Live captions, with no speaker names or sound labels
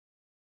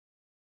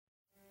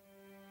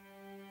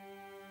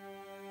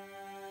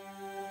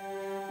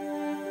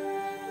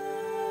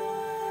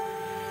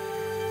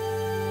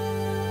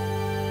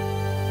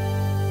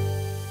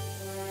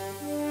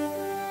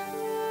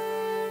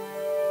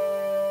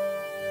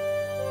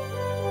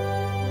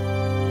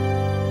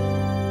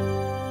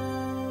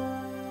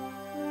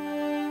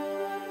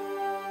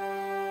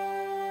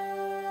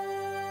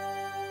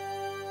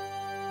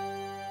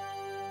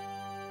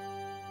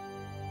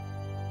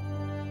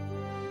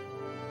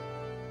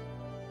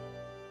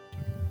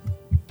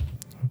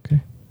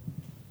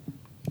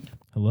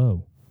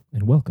Hello,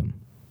 and welcome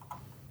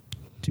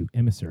to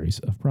Emissaries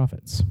of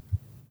Prophets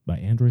by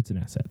Androids and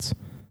Assets.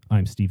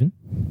 I'm Steven.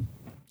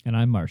 And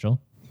I'm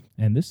Marshall.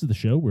 And this is the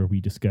show where we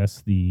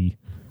discuss the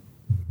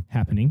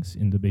happenings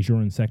in the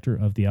Bajoran sector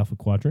of the Alpha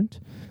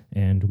Quadrant,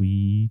 and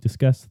we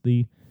discuss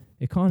the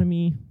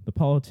economy, the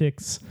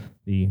politics,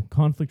 the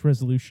conflict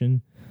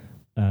resolution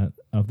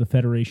of the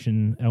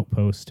Federation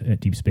outpost at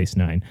Deep Space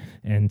Nine.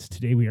 And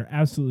today we are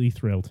absolutely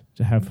thrilled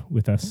to have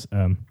with us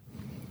our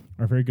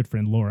very good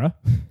friend Laura,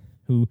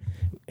 who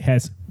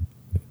has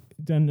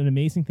done an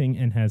amazing thing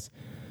and has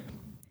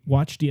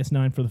watched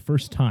DS9 for the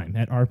first time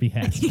at our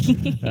behest.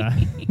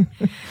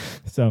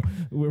 So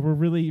we're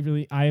really,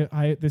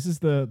 this is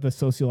the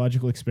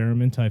sociological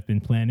experiment I've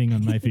been planning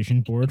on my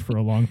vision board for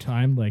a long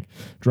time, like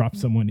drop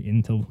someone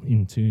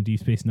into Deep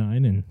Space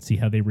Nine and see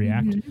how they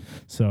react. Mm-hmm.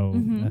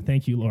 So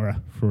thank you,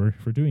 Laura, for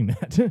doing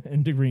that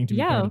and agreeing to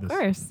be part of this. Yeah,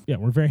 of course. Yeah,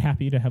 we're very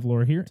happy to have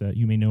Laura here.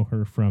 You may know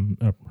her from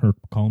her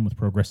column with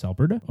Progress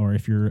Alberta, or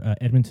if you're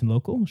Edmonton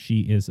local,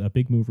 she is a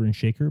big mover and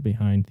shaker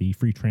behind the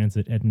Free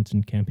Transit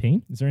Edmonton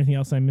campaign. Is there anything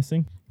else I'm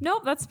missing?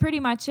 Nope, that's pretty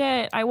much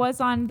it. I was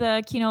on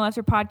the Kino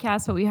Lefter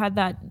podcast, but we had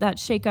that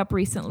shake up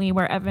recently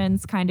where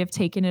Evan's kind of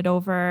taken it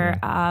over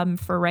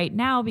for right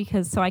now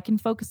so I can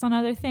focus on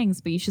other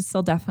things, but you should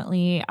still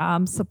definitely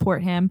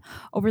support him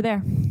over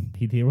there.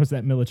 There was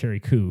that military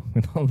coup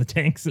with all the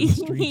tanks in the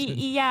streets.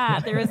 Yeah,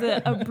 there was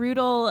a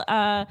brutal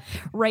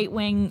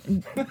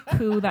right-wing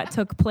coup that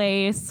took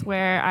place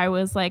where I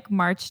was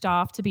marched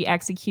off to be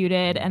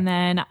executed, and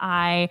then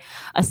I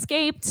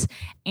escaped,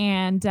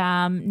 and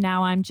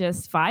now I'm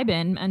just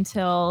vibing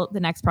until the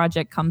next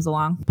project comes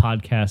along.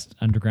 Podcast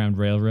Underground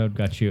Railroad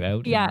got you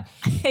out. Yeah,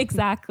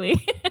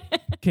 exactly.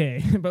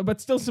 Okay, but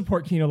still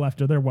support Kino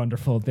Lefter. They're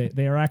wonderful.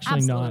 They are actually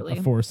Absolutely. not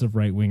a force of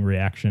right-wing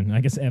reaction.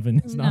 I guess Evan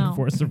is not a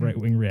force of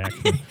right-wing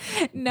reaction.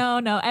 No.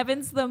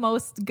 Evan's the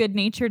most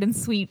good-natured and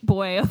sweet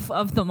boy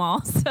of them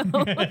all. So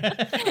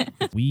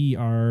We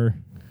are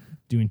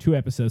doing 2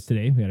 episodes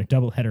today. We got a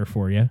double header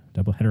for you,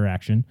 double header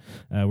action.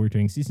 We're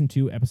doing Season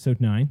 2,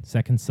 Episode 9,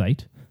 Second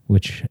Sight,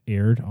 which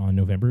aired on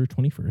November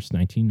 21st,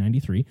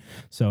 1993.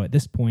 So at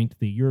this point,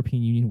 the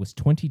European Union was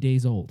 20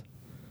 days old.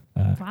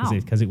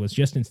 Because it was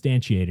just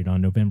instantiated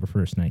on November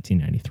 1st,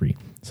 1993.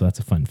 So that's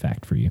a fun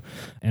fact for you.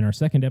 And our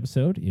second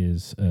episode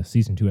is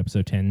Season 2,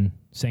 Episode 10,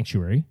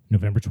 Sanctuary,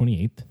 November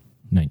 28th,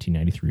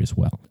 1993 as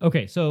well.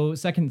 Okay, so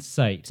Second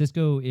Sight.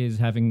 Cisco is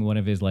having one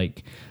of his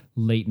late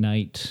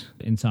night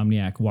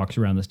insomniac walks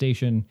around the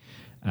station,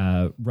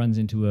 runs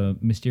into a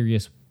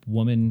mysterious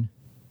woman.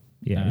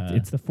 Yeah,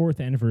 it's the 4th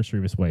anniversary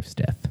of his wife's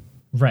death.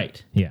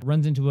 Right. Yeah.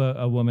 Runs into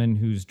a woman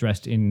who's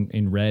dressed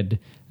in red.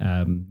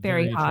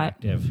 Very hot.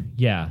 Attractive.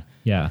 Yeah.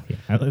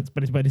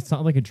 But it's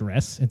not like a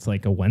dress. It's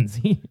like a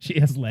onesie. She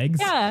has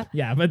legs. Yeah.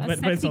 Yeah, but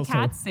it's also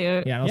cat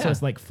suit. Yeah, it also has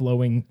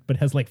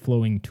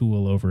flowing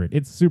tulle over it.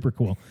 It's super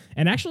cool.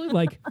 And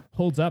actually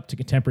holds up to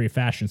contemporary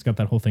fashion. It's got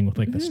that whole thing with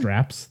the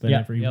straps that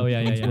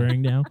everyone's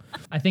wearing now.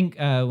 I think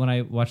when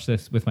I watched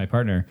this with my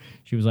partner,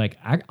 she was like,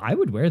 I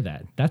would wear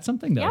that. That's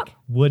something that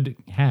would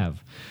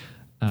have.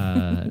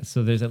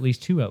 So there's at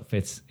least 2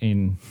 outfits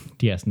in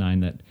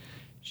DS9 that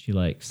she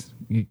likes.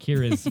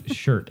 Kira's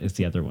shirt is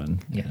the other one.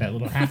 Yeah, that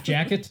little half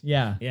jacket.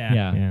 Yeah,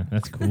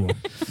 that's cool.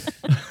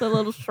 The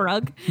little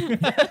shrug.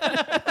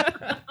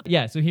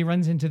 Yeah, so he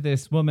runs into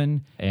this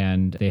woman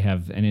and they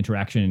have an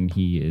interaction.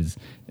 He is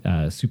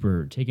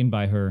super taken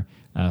by her,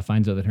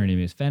 finds out that her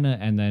name is Fenna,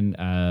 and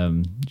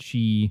then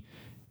she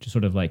just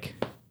sort of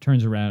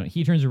turns around.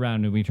 He turns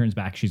around, and when he turns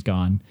back, she's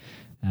gone.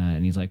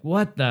 And he's like,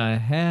 what the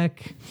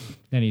heck?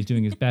 Then he's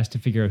doing his best to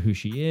figure out who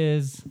she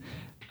is.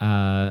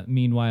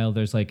 Meanwhile,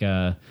 there's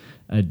a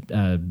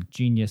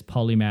genius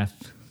polymath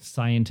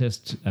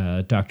scientist,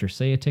 Dr.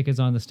 Sayatic, is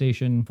on the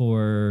station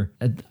for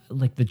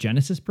the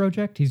Genesis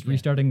project. He's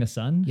restarting the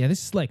sun. Yeah,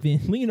 this is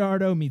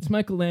Leonardo meets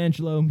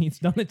Michelangelo meets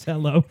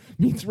Donatello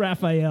meets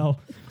Raphael.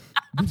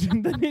 The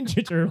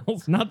Ninja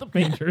Turtles, not the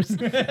painters.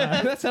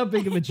 That's how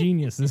big of a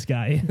genius this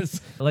guy is.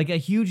 A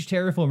huge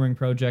terraforming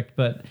project,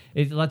 but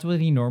that's what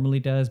he normally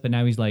does. But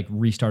now he's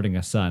restarting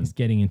a sun. He's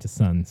getting into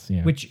suns,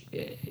 yeah. Which,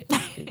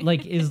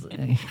 is,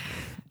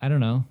 I don't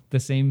know, the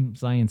same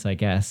science, I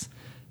guess.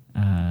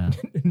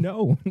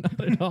 No,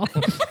 not at all.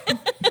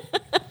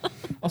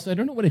 Also, I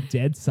don't know what a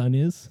dead sun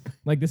is.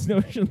 This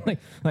notion,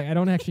 I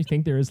don't actually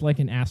think there is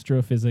an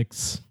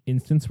astrophysics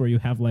instance where you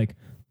have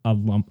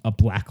a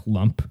black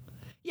lump.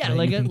 Yeah,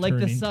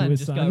 the sun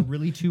just got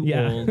really too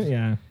old.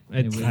 Yeah,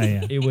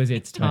 it was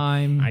its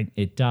time.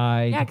 It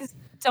died. Yeah, because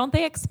don't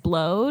they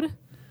explode?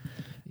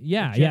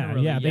 Yeah.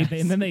 Yes.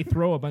 And then they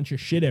throw a bunch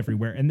of shit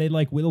everywhere, and they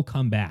will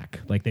come back.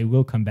 They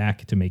will come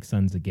back to make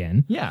suns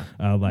again. Yeah.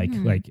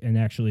 And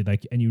actually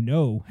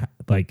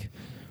and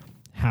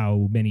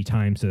how many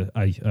times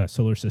a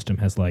solar system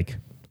has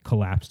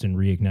collapsed and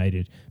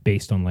reignited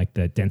based on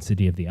the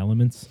density of the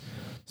elements.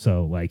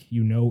 So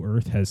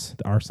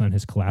our sun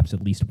has collapsed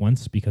at least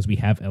once because we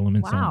have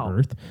elements on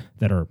Earth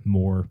that are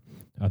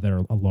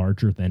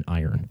larger than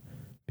iron,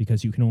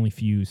 because you can only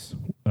fuse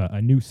a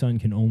new sun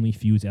can only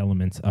fuse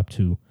elements up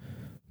to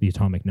the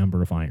atomic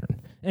number of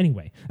iron.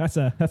 Anyway, that's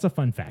a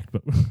fun fact.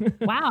 But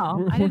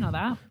Wow, I didn't know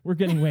that. we're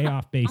getting way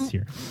off base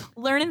here.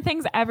 Learning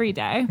things every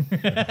day.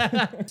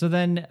 So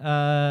then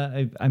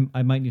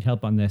I might need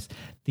help on this.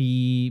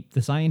 The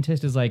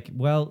scientist is like,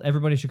 well,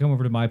 everybody should come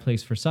over to my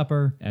place for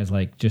supper as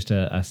like just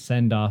a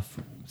send off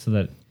so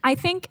that. I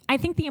think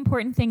the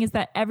important thing is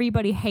that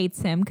everybody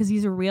hates him because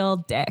he's a real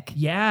dick.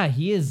 Yeah,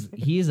 he is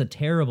a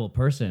terrible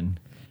person.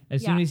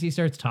 As soon Yeah. as he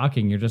starts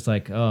talking, you're just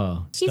like,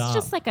 oh, He's stop.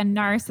 just like a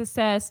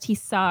narcissist. He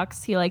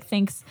sucks.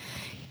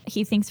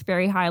 He thinks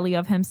very highly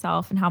of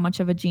himself and how much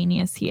of a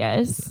genius he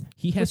is.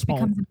 He has which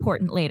becomes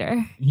important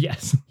later.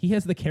 Yes. he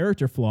has the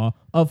character flaw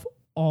of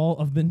all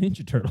of the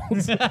Ninja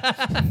Turtles.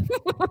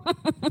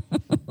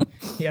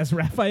 He has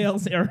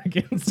Raphael's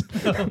arrogance,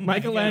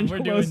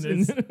 Michelangelo's. we're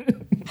doing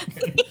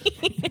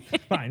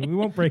Fine, we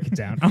won't break it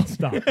down. I'll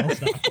stop.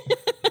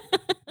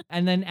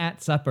 And then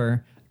at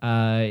supper,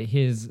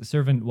 his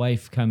servant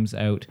wife comes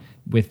out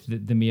with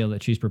the meal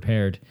that she's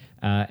prepared,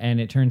 and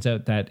it turns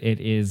out that it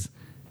is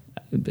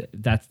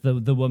that's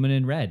the woman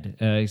in red,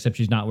 except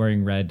she's not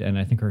wearing red, and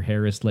I think her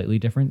hair is slightly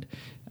different,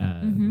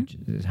 which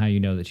is how you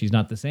know that she's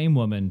not the same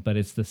woman, but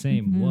it's the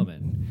same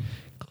woman,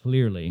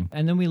 clearly.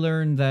 And then we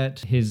learn that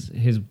his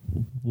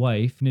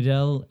wife,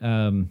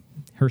 Nidell,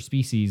 her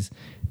species,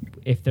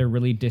 if they're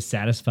really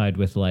dissatisfied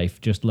with life,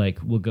 just like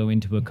will go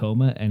into a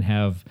coma and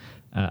have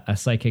a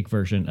psychic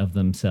version of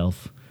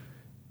themselves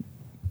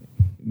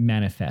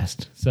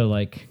manifest. So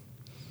like,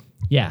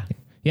 yeah.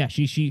 Yeah,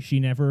 she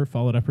never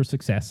followed up her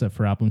success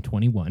for album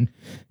 21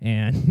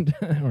 and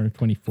or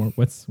 24.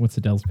 What's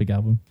Adele's big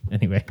album?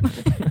 Anyway,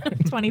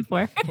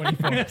 24.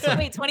 24. So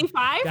wait,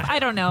 25? I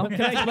don't know.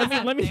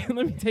 Let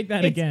me take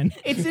that again.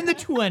 It's in the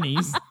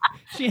 20s.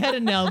 She had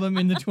an album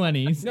in the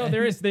 20s. No,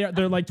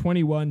 they're like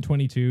 21,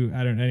 22.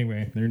 I don't know.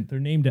 Anyway, they're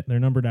named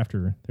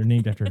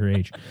after her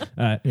age.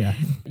 Yeah.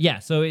 Yeah,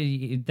 so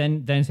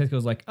then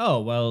Cisco's like, "Oh,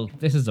 well,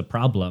 this is a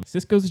problem."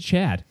 Cisco's a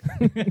Chad.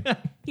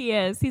 He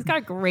is. He's got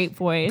a great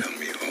voice. Tell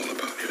me all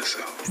about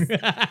yourself.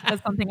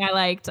 That's something I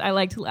liked. I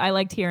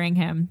liked hearing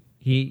him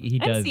He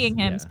and does seeing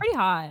him. yeah. It's pretty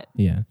hot.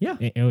 Yeah. Yeah.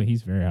 Oh,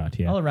 he's very hot.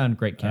 Yeah. All around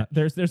great cat.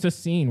 There's a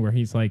scene where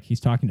he's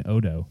talking to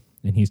Odo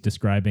and he's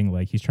describing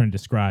he's trying to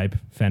describe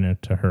Fenna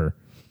to her.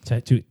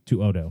 To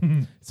Odo.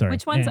 Sorry.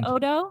 Which one's And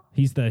Odo?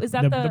 He's Is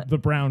that the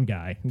brown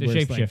guy. The where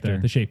it's like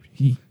shapeshifter. the shape.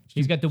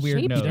 He's got the weird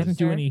Shape- nose. He doesn't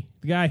do Sure. any.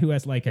 The guy who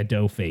has like a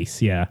dough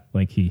face. Yeah.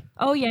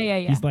 Oh yeah.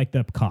 He's like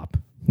the cop.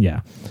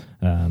 Yeah.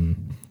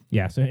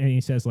 Yeah. So and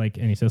he says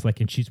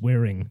and she's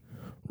wearing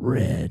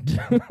red.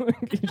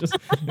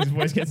 His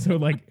voice gets so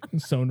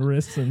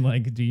sonorous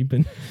and deep,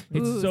 and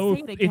it's Ooh, so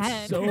say it it's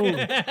again. so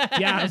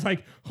yeah. I was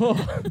like, oh,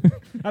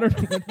 I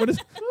don't know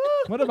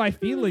what am I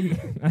feeling?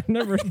 I've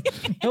never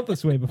felt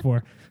this way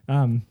before.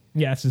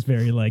 Yeah, it's just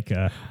very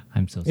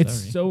I'm so sorry.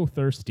 it's so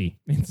thirsty.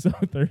 It's so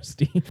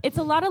thirsty. It's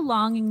a lot of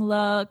longing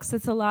looks.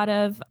 It's a lot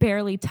of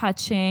barely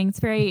touching. It's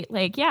very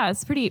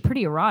it's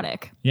pretty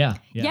erotic. yeah.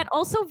 Yet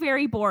also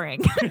very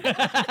boring.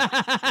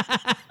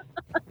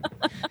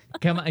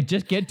 Come on,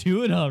 just get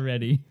to it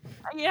already.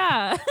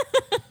 Yeah.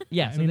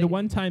 Yeah. I mean, the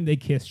one time they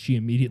kiss, she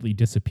immediately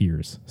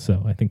disappears.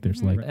 So I think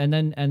there's and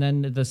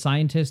then the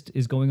scientist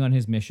is going on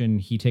his mission.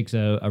 He takes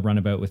a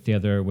runabout with the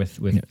other with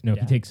no,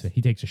 Dax.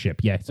 he takes a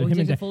ship. Yeah, so Oh, he him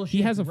and takes a Da- full he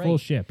ship, has a full right.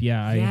 ship.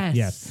 Yeah,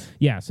 Yes.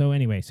 yeah. So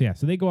anyway, so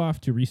they go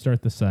off to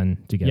restart the sun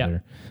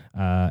together,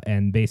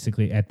 and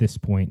basically at this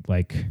point,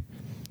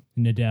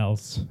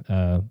 Nidell's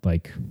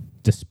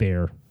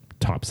despair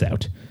tops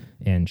out,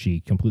 and she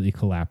completely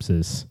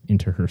collapses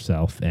into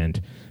herself, and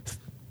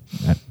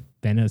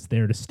Fenna's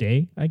there to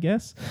stay, I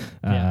guess.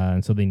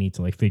 And so they need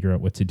to figure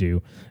out what to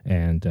do,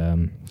 and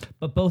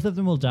But both of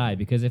them will die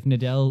because if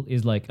Nidell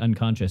is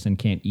unconscious and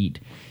can't eat,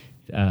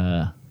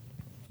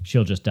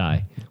 she'll just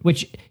die.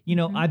 Which,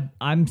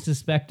 I'm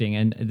suspecting,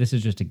 and this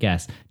is just a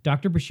guess,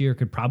 Dr. Bashir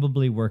could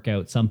probably work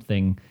out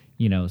something,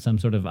 some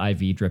sort of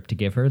IV drip to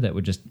give her that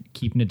would just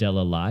keep Nidell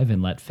alive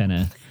and let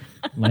Fenna,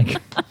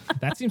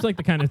 that seems like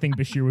the kind of thing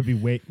Bashir would be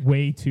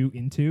way too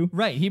into.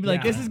 Right, he'd be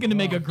like, Yeah. this is going to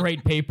make a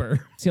great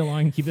paper. See how long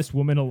I can keep this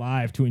woman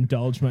alive to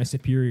indulge my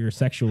superior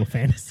sexual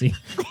fantasy.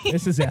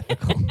 This is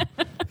ethical.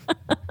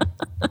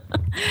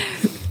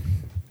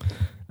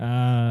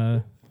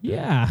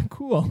 Yeah,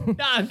 cool. No,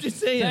 I'm just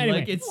saying,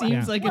 Anyway, it seems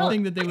yeah. like a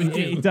thing that they would do.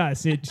 It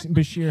does.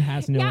 Bashir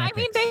has no. Yeah, I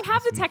mean, they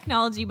have the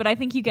technology, but I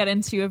think you get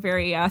into a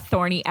very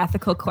thorny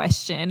ethical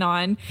question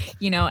on,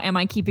 am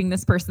I keeping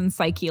this person's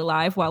psyche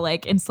alive while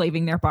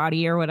enslaving their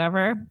body or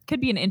whatever?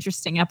 Could be an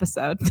interesting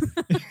episode.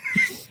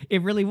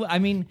 It really I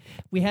mean,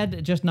 we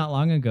had just not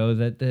long ago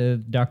that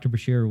the Dr.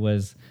 Bashir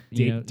was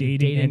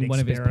dating and one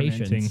of his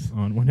experimenting patients.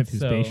 on one of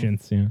his So-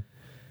 patients. Yeah.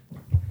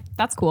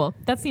 That's cool.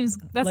 That seems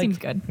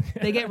good.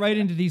 They get right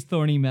into these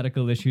thorny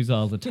medical issues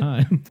all the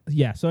time.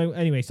 Yeah. So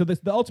anyway, so the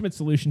ultimate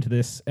solution to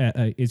this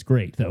is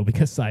great though,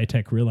 because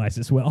Sayutek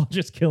realizes, well, I'll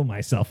just kill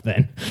myself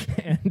then,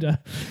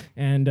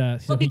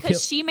 so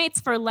because she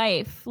mates for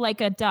life,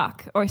 like a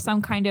duck or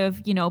some kind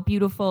of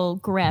beautiful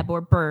grebe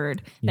or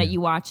bird that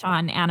you watch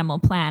on Animal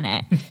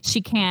Planet.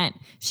 She can't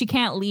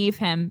leave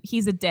him.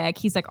 He's a dick.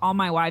 He's like, all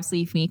my wives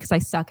leave me because I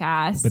suck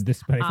ass. But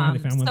I finally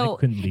found one that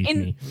couldn't leave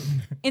me.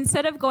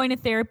 Instead of going to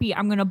therapy,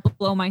 I'm gonna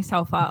blow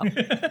myself up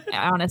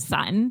on a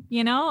son.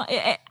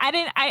 I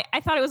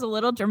thought it was a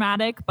little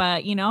dramatic,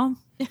 but Yeah,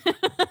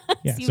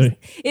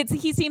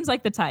 he seems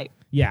like the type.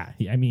 Yeah,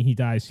 I mean, he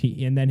dies.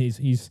 And then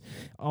he's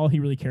all he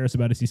really cares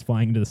about is he's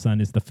flying into the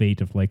sun is the fate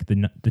of like the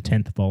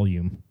 10th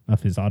volume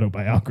of his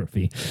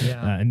autobiography,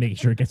 and making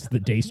sure it gets to the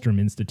Daystrom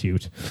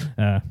Institute,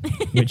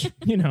 which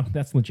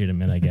that's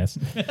legitimate, I guess.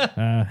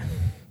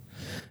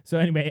 So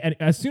anyway,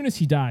 as soon as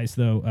he dies,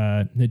 though,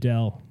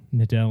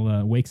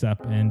 Nadell wakes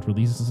up and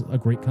releases a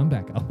great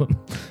comeback album.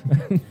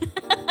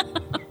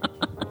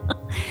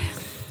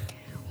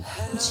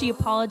 She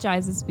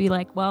apologizes, be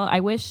like, well, I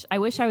wish I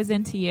was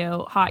into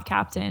you, hot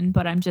captain,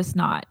 but I'm just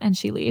not. And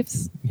she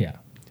leaves. Yeah.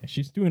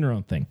 She's doing her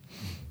own thing.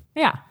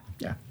 Yeah.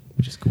 Yeah.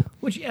 Which is cool.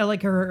 Which, yeah,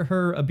 like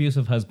her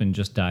abusive husband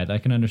just died. I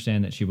can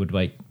understand that she would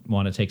like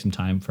want to take some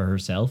time for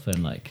herself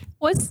and like.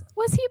 Was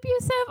he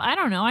abusive? I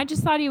don't know. I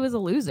just thought he was a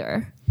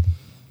loser.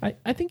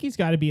 I think he's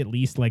got to be at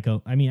least like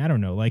I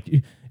don't know, like,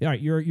 all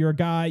right, you're a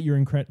guy, you're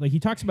incredible. Like he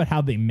talks about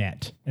how they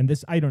met, and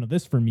this, I don't know,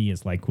 this for me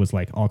was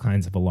like all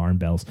kinds of alarm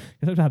bells.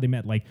 He talks about how they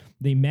met. Like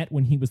they met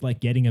when he was like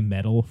getting a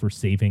medal for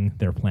saving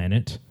their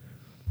planet.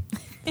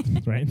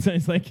 Right, so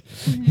it's like,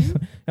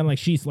 and like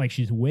she's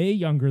way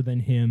younger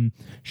than him.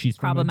 She's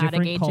from a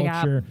different age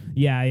culture. gap.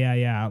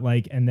 Yeah.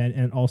 Like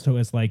and also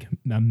as like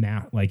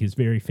is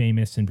very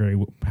famous and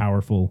very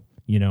powerful.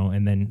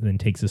 And then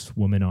takes this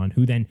woman on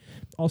who then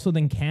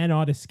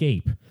cannot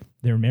escape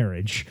their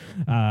marriage.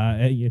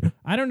 I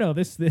don't know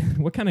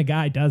what kind of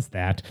guy does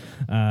that.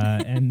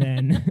 And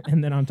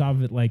then on top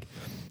of it, like,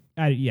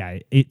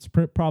 it's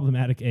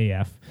problematic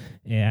AF.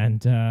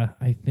 And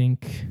I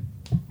think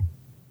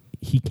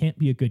he can't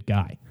be a good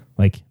guy.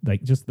 Like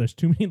just there's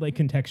too many like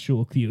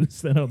contextual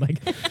cues that are like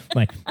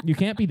you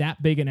can't be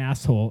that big an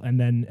asshole and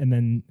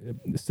then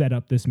set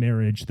up this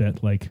marriage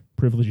that like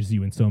privileges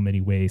you in so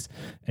many ways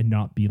and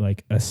not be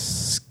like a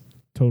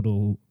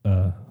total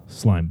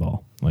slime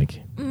ball.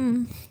 Like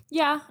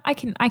yeah, I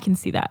can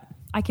see that.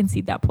 I can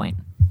see that point.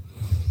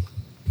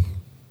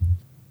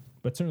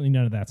 But certainly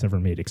none of that's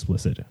ever made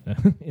explicit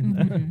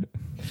in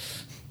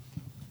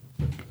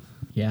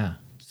Yeah.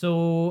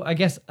 So I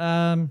guess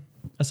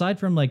aside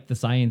from like the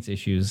science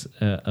issues,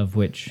 of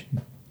which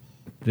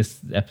this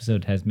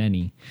episode has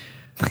many,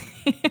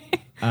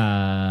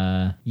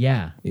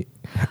 yeah.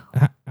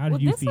 How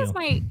did you feel?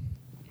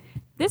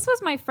 This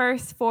was my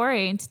first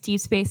foray into Deep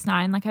Space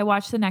Nine. Like I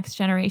watched The Next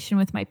Generation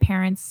with my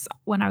parents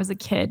when I was a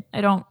kid.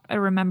 I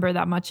remember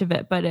that much of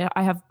it, but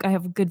I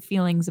have good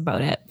feelings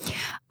about it.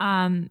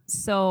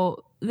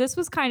 So this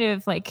was kind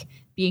of like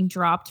being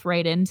dropped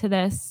right into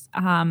this.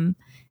 And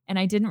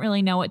I didn't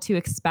really know what to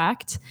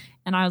expect.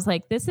 And I was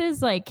like, this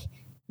is like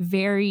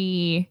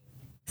very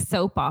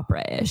soap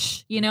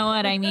opera-ish. You know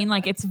what I mean?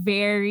 Like it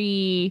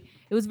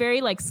was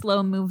very like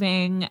slow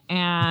moving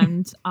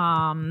and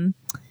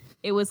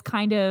it was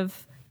kind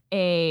of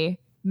a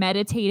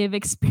meditative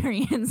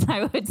experience,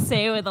 I would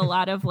say, with a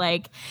lot of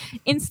like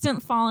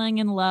instant falling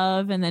in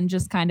love and then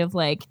just kind of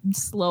like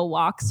slow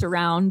walks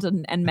around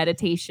and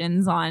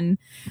meditations on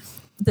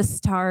the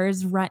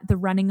stars, the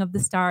running of the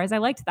stars. I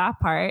liked that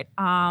part.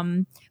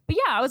 But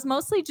yeah, I was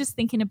mostly just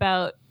thinking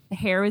about the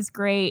hair was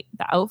great.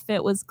 The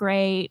outfit was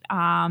great.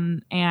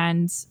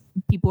 And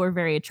people were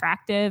very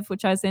attractive,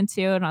 which I was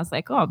into. And I was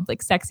like, oh,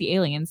 like sexy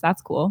aliens.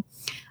 That's cool.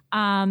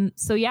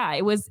 So yeah,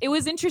 it was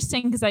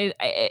interesting because I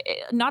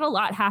not a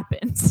lot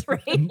happens,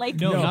 right? Like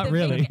no, not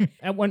really.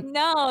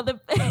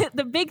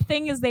 The big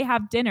thing is they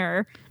have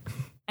dinner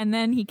and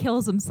then he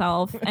kills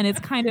himself. And it's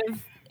kind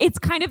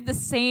of the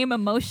same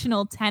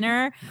emotional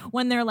tenor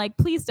when they're like,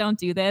 please don't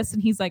do this.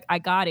 And he's like, I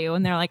got to.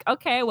 And they're like,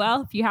 okay,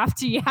 well, if you have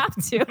to, you have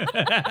to.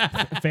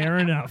 Fair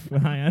enough.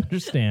 I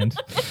understand.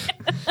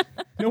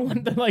 No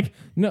one, they're like,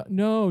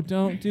 no,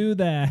 don't do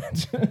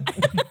that.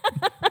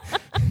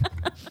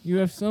 You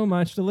have so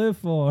much to live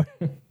for.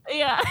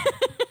 Yeah.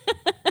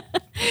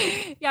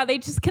 Yeah, they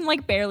just can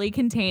like barely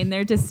contain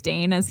their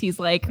disdain as he's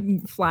like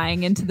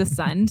flying into the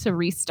sun to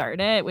restart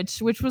it, which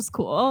was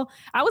cool.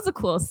 That was a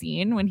cool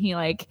scene when he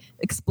like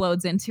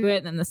explodes into it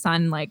and then the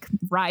sun like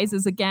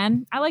rises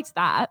again. I liked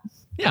that.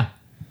 Yeah.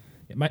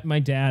 My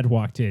dad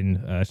walked in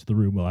to the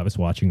room while I was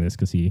watching this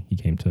because he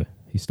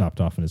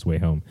stopped off on his way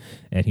home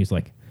and he was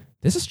like,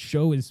 this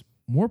show is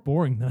more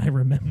boring than I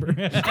remember.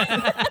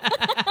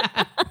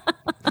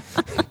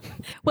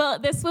 Well,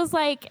 this was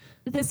like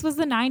this was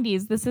the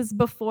 90s. This is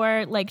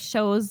before like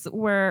shows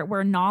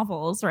were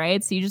novels,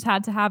 right? So you just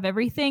had to have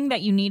everything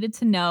that you needed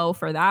to know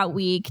for that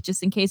week,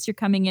 just in case you're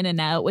coming in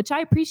and out, which I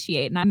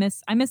appreciate. And I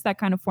miss that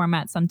kind of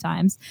format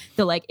sometimes,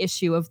 the like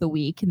issue of the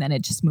week, and then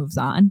it just moves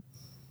on.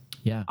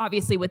 Yeah.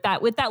 Obviously with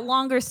that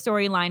longer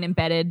storyline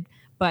embedded,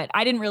 but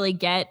I didn't really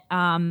get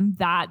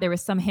that. There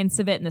was some hints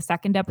of it in the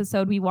second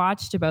episode we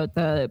watched about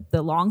the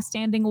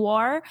long-standing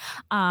war,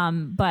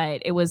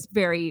 but it was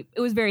very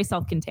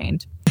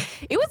self-contained.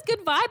 It was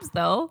good vibes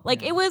though.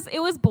 Like it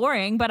was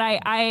boring, but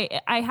I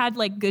had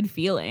like good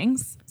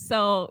feelings.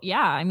 So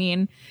yeah, I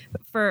mean,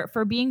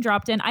 for being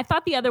dropped in, I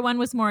thought the other one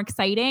was more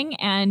exciting,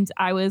 and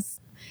I was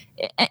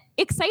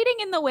exciting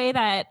in the way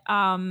that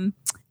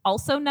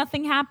also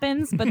nothing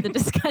happens, but the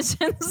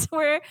discussions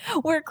were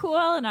cool,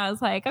 and I was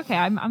like, okay,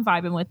 I'm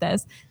vibing with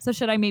this. So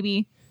should I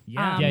maybe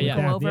go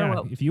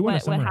over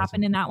what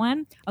happened in that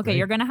one? Okay, right.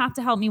 You're gonna have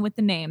to help me with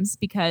the names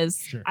because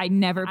sure. I'm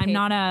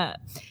not a,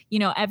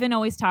 Evan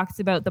always talks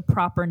about the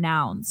proper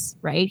nouns,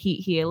 right?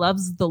 He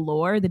loves the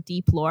lore, the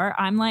deep lore.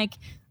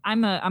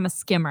 I'm a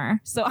skimmer,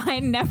 so I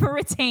never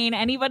retain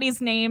anybody's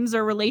names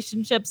or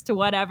relationships to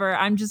whatever.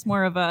 I'm just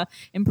more of a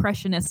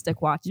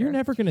impressionistic watcher. You're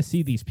never going to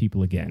see these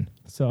people again,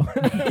 so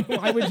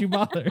why would you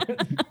bother?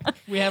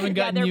 We haven't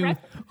gotten you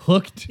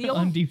hooked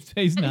on Deep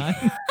Space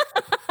Nine.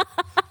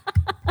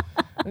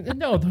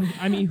 No,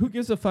 I mean, who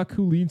gives a fuck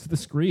who leads the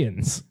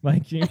Skreans?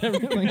 Like, you're never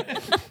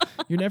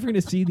going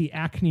to see the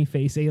acne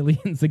face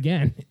aliens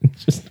again.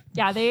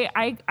 Yeah,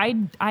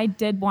 I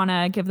did want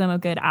to give them a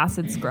good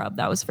acid scrub.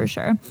 That was for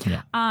sure.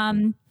 Yeah.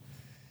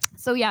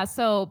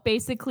 So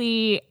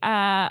basically,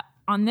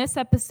 on this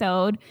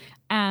episode,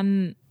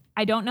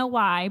 I don't know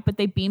why, but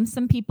they beam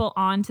some people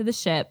onto the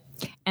ship,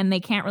 and they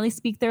can't really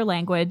speak their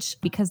language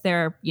because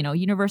their,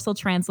 universal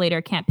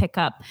translator can't pick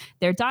up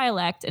their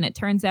dialect. And it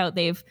turns out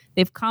they've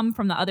come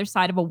from the other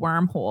side of a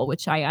wormhole,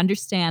 which I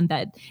understand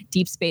that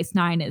Deep Space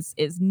Nine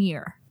is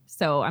near.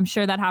 So I'm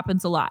sure that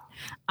happens a lot.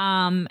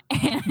 And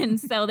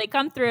so they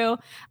come through.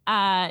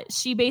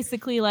 She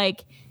basically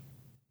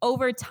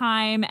over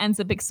time ends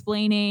up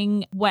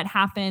explaining what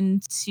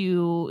happened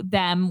to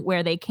them,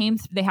 where they came.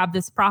 They have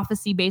this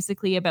prophecy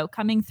basically about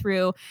coming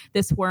through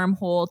this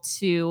wormhole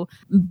to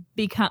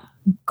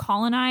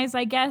colonize,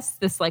 I guess,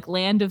 this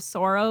land of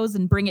sorrows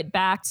and bring it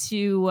back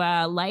to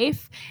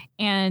life.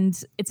 And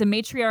it's a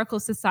matriarchal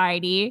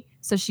society.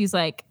 So she's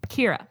like,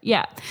 Kira.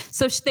 Yeah.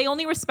 So they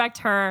only respect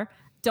her.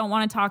 Don't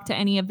want to talk to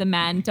any of the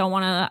men, don't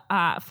want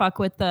to fuck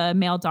with the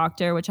male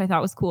doctor, which I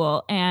thought was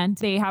cool. And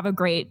they have a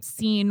great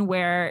scene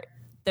where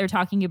they're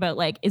talking about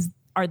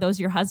are those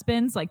your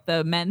husbands? Like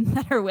the men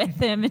that are with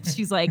him. And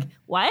she's like,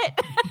 what?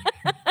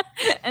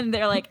 And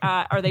they're like,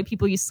 are they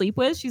people you sleep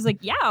with? She's like,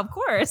 yeah, of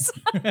course.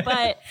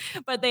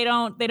 but they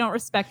don't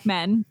respect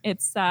men.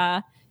 It's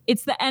the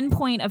end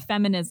point of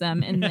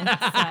feminism in this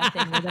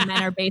thing where the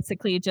men are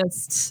basically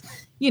just,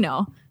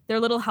 they're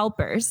little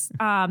helpers,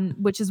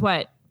 which is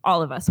what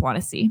all of us want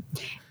to see.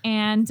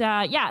 And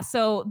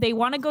so they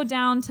want to go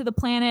down to the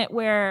planet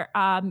where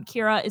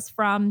Kira is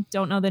from.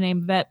 Don't know the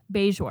name of it.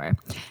 Bajor.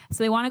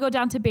 So they want to go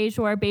down to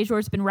Bajor.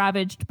 Bajor's been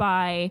ravaged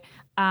by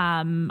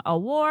a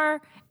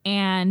war,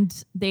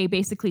 and they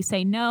basically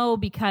say no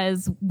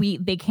because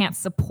they can't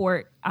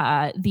support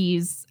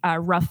these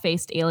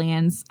rough-faced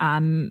aliens.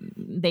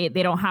 They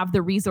don't have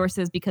the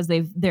resources because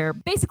they're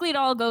basically, it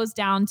all goes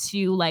down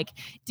to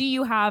do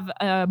you have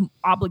an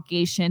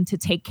obligation to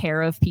take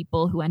care of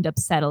people who end up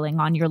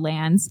settling on your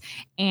lands?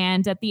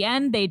 And at the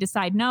end, they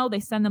decide no. They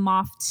send them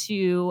off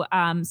to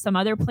some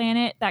other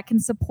planet that can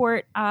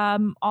support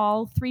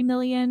all 3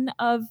 million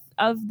of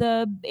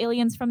the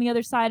aliens from the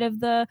other side of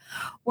the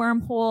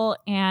wormhole.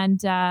 And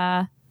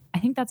I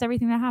think that's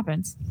everything that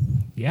happens.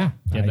 Yeah,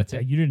 that's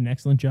it. You did an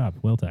excellent job.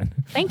 Well done.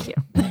 Thank you.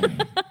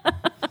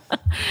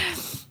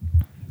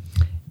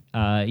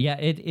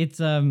 It's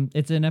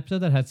an episode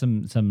that has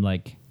some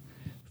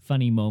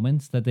funny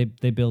moments that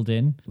they build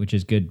in, which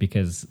is good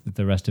because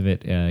the rest of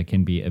it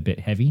can be a bit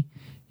heavy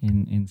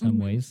in some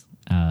ways.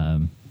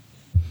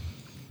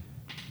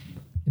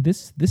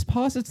 This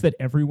posits that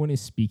everyone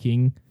is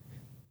speaking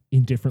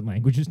in different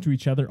languages to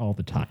each other all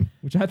the time,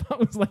 which I thought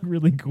was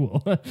really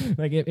cool.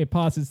 It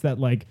posits that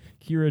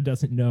Kira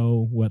doesn't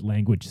know what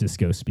language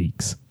Sisko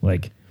speaks.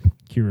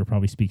 Kira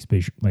probably speaks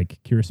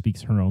Kira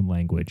speaks her own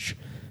language,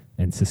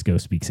 and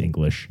Sisko speaks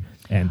English,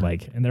 and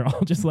they're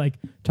all just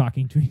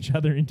talking to each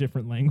other in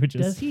different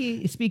languages. Does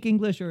he speak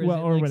English, or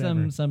is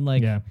it some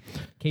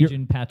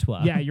Cajun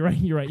patois? Yeah, you're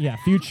right. Yeah,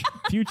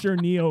 future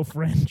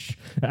Neo-French.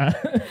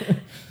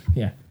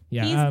 Yeah.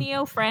 Yeah, he's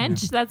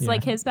Neo-French. That's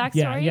his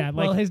backstory. Yeah.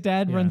 Well, his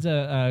dad runs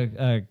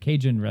a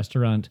Cajun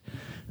restaurant.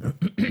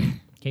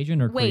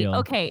 Cajun or Creole? Wait,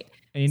 okay.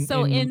 In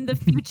the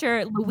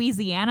future,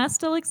 Louisiana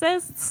still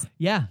exists?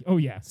 Yeah. Oh,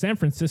 yeah. San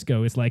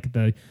Francisco is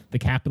the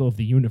capital of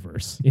the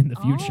universe in the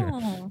future.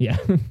 Oh. Yeah.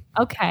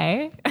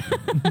 Okay.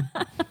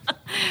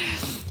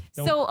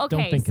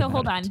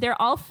 Hold on.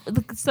 They're all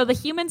so the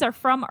humans are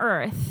from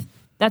Earth.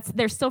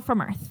 They're still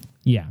from Earth.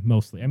 Yeah,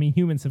 mostly. I mean,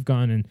 humans have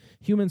gone, and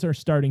humans are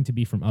starting to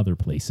be from other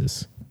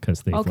places.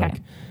 because they've Okay.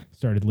 like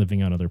started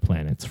living on other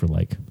planets for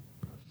like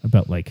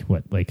about like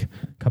a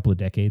couple of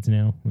decades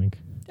now. Like,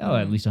 Oh,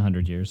 at least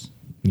 100 years.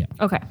 yeah.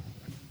 Okay.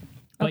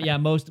 But yeah,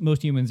 most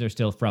humans are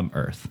still from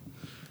Earth.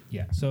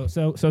 Yeah, so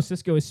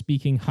Cisco is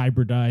speaking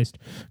hybridized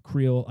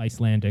Creole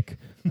Icelandic,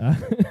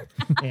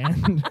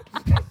 and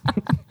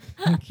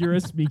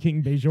Kira's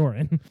speaking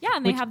Bajoran. Yeah,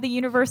 and they have the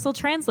universal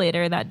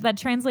translator that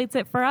translates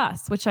it for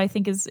us, which I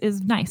think is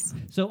nice.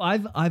 So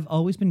I've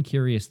always been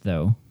curious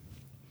though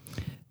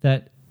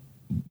that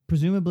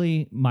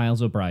presumably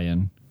Miles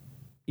O'Brien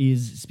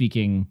is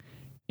speaking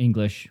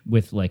English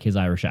with like his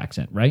Irish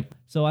accent, right?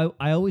 So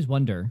I always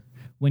wonder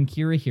when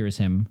Kira hears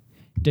him,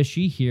 does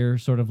she hear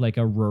sort of like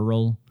a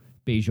rural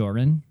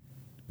Bajoran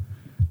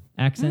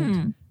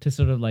accent to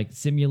sort of like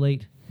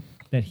simulate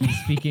that he's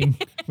speaking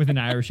with an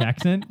Irish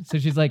accent? So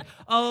she's like,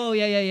 "Oh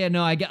yeah,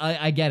 no, I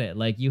get it.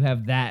 Like you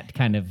have that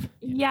kind of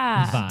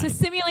Yeah, vibe." to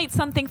simulate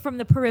something from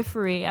the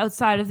periphery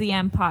outside of the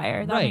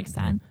empire. That Right. makes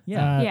sense.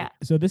 Yeah. Yeah.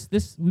 So this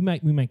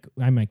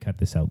I might cut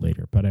this out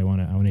later, but I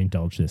want to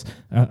indulge this.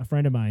 A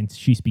friend of mine,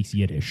 she speaks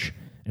Yiddish,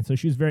 and so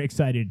she was very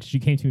excited. She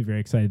came to me very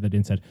excited that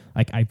and said,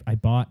 like, I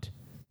bought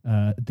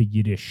the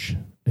Yiddish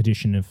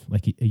edition of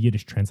like a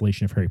Yiddish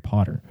translation of Harry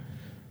Potter.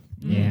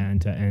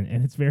 And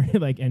it's very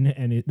like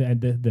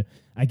the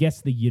I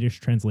guess the Yiddish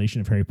translation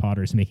of Harry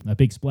Potter is making a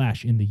big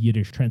splash in the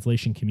Yiddish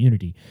translation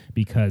community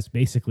because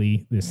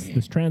basically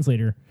this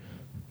translator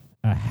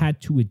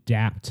had to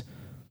adapt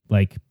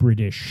like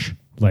British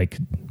like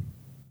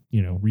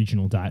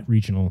regional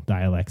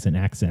dialects and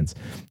accents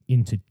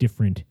into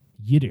different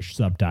Yiddish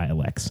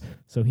subdialects.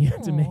 So he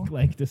had to make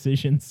like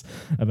decisions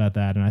about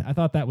that, and I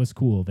thought that was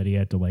cool that he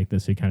had to like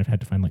this. He kind of had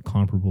to find like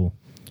comparable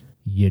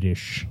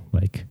Yiddish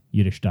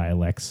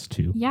dialects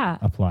to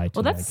apply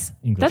to that's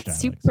English dialects.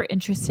 super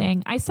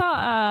interesting. I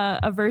saw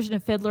a version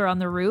of Fiddler on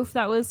the Roof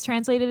that was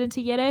translated into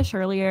Yiddish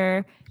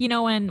earlier.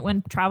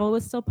 When travel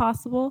was still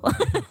possible.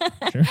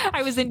 Sure.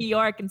 I was in New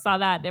York and saw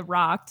that. It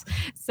rocked.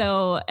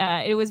 So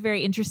it was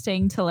very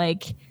interesting to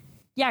like.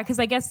 Yeah, because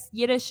I guess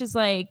Yiddish is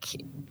like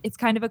it's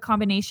kind of a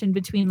combination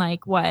between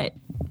like what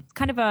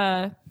kind of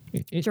a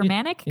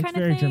Germanic it's kind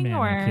very of thing, Germanic,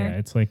 or yeah,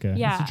 it's like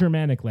it's a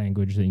Germanic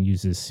language that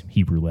uses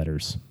Hebrew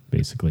letters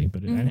basically,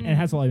 but it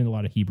has a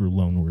lot of Hebrew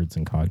loanwords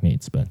and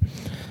cognates. But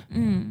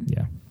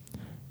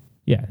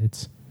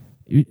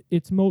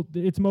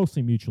it's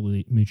mostly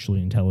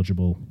mutually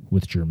intelligible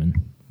with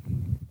German.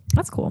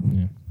 That's cool.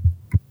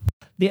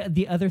 Yeah.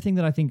 The other thing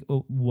that I think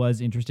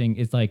was interesting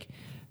is like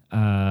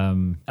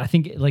I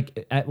think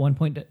like at one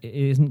point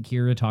isn't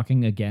Kira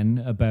talking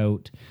again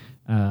about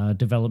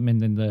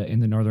development in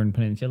the Northern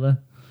Peninsula?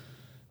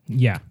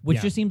 Yeah,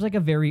 Which just seems like a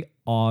very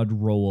odd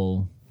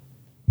role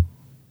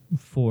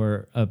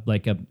for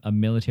a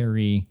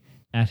military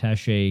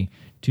attaché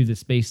to the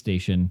space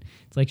station.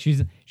 It's like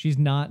she's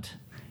not,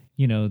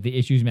 the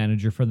issues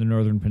manager for the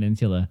Northern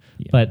Peninsula,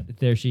 but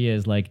there she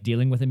is, like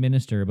dealing with a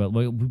minister. But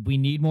we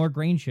need more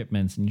grain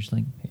shipments, and you're just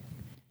like,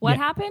 What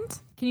happened?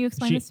 Can you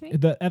explain this to me?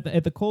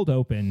 At the cold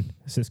open,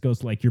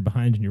 Cisco's like, "You're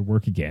behind in your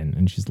work again,"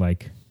 and she's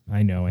like,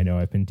 I know.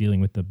 I've been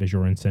dealing with the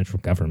Bajoran central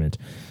government,"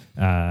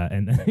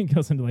 and then it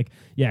goes into like,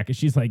 because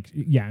she's like,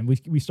 and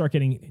we start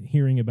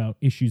hearing about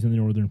issues in the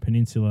Northern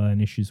Peninsula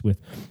and issues with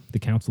the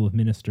Council of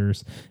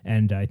Ministers,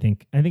 and I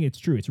think it's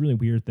true. It's really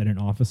weird that an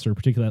officer,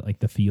 particularly at like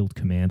the field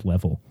command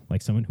level,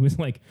 like someone who is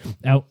like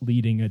out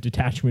leading a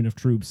detachment of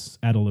troops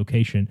at a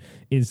location,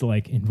 is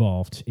like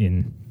involved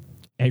in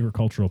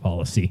agricultural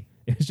policy.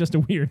 It's just a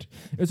weird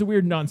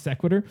non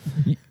sequitur.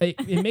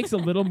 It makes a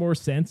little more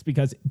sense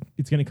because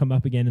it's going to come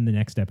up again in the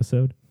next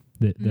episode.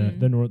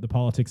 The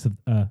politics of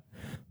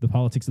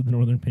the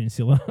Northern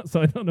Peninsula.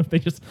 So I don't know if they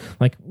just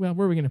like, well,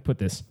 where are we going to put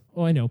this?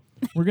 Oh, I know.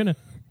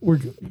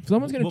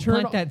 Someone's going to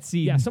turn plant that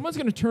seed. Yeah, someone's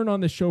going to turn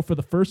on this show for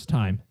the first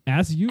time,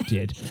 as you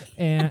did,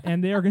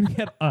 and they are going to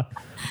get a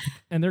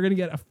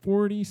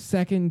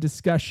 40-second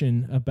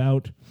discussion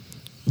about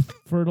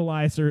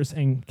fertilizers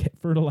and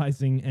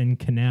fertilizing and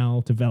canal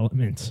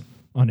development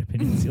on a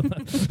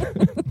peninsula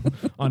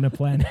on a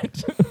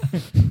planet.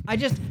 I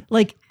just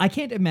I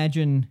can't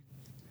imagine,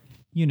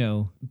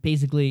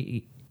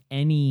 basically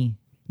any.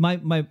 My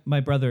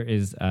brother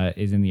is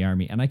in the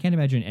army, and I can't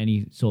imagine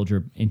any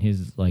soldier in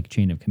his like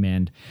chain of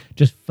command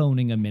just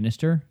phoning a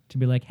minister to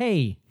be like,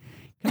 "Hey,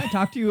 can I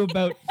talk to you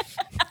about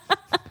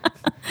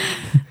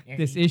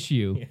this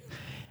issue?"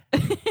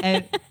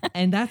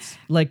 And that's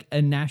like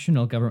a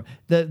national government.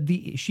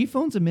 She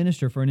phones a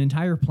minister for an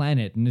entire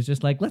planet and is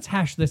just like, "Let's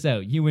hash this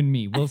out, you and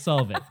me. We'll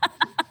solve it."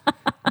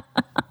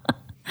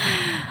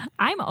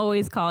 I'm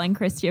always calling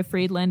Chrystia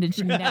Friedland and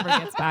she never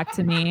gets back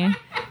to me.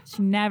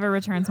 She never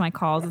returns my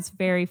calls. It's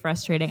very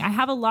frustrating. I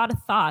have a lot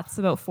of thoughts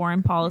about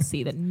foreign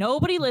policy that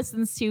nobody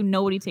listens to.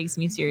 Nobody takes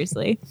me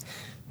seriously.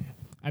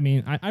 I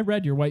mean, I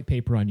read your white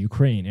paper on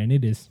Ukraine, and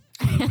it is...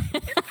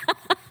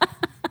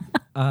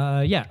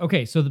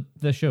 Okay, so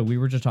the show, we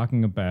were just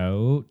talking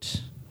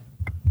about...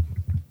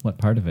 What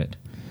part of it?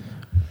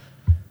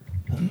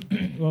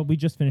 well, we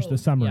just finished the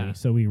summary, Yeah.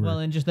 so we were. Well,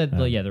 and just that,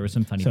 there were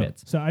some funny so,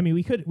 bits. so I mean,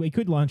 we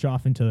could launch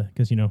off into,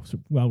 because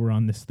while we're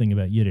on this thing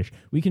about Yiddish,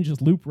 we can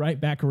just loop right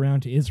back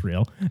around to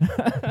Israel,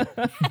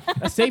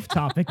 a safe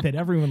topic that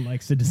everyone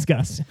likes to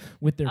discuss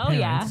with their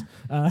parents.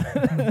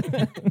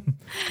 And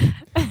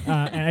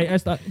I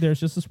just thought there's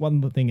just this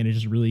one thing, and it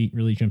just really,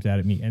 really jumped out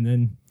at me, and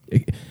then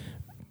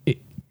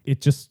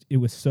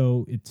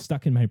it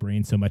stuck in my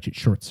brain so much it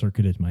short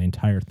circuited my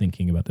entire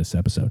thinking about this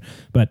episode.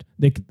 But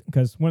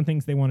because one of the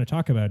things they want to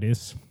talk about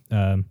is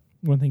one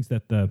of the things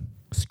that the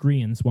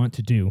Skreans want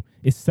to do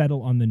is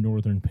settle on the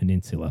northern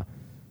peninsula,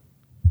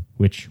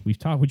 which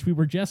we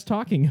were just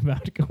talking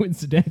about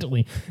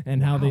coincidentally,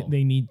 and how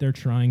they're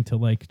trying to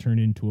like turn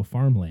into a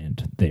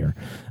farmland there.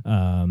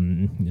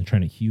 They're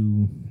trying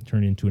to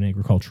turn into an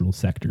agricultural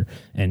sector,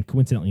 and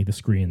coincidentally the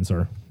Skreans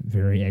are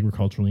very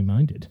agriculturally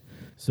minded.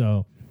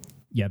 So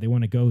yeah, they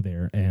want to go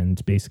there,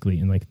 and basically,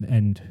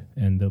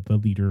 the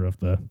leader of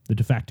the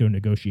de facto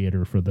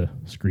negotiator for the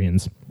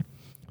Skreans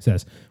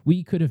says,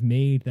 we could have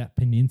made that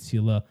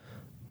peninsula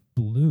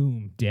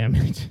bloom, damn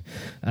it.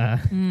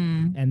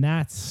 And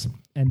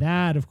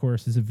that, of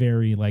course, is a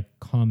very like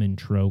common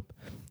trope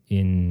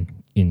in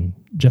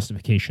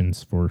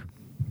justifications for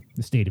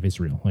the state of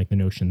Israel, like the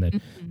notion that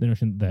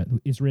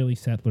Israeli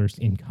settlers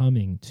in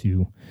coming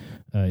to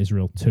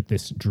Israel took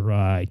this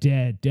dry,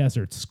 dead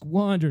desert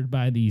squandered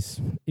by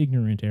these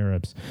ignorant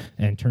Arabs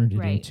and turned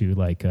it into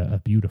like a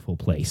beautiful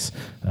place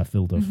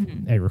filled of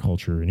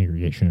agriculture and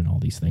irrigation and all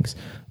these things.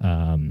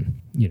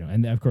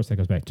 And of course that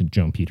goes back to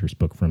Joan Peters'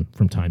 book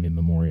from Time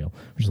Immemorial,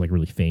 which is like a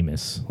really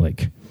famous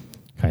like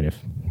kind of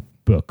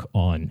book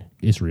on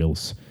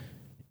Israel's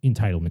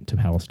entitlement to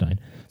Palestine.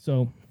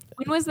 So.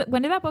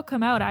 When did that book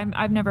come out?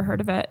 I've never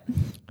heard of it.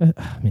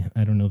 Man,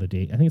 I don't know the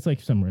date. I think it's like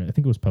somewhere. I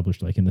think it was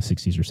published like in the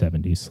 60s or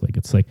 70s. Like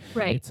it's like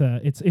It's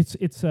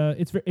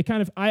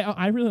kind of.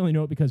 I really only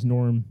know it because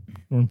Norm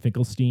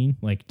Finkelstein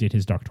like did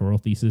his doctoral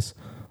thesis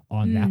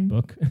on that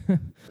book.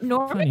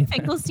 Norman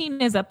Finkelstein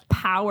is a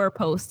power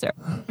poster.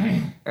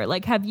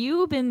 Like, have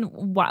you been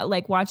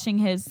watching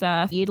his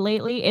feed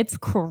lately? It's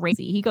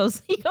crazy. He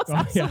goes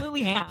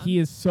absolutely ham. He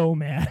is so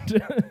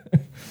mad.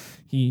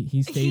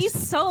 He's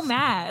so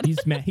mad.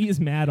 He's mad. He is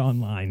mad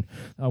online,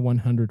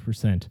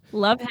 100%.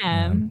 Love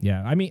him.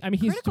 Yeah, I mean,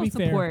 he's critical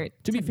support.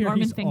 To be fair,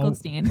 Norman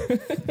Finkelstein.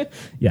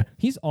 Yeah,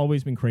 he's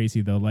always been crazy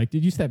though. Like,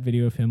 did you see that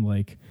video of him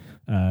like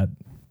talking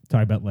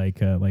about like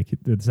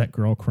that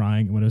girl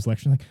crying when it was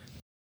lecture? Like,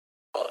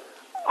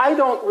 I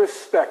don't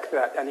respect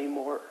that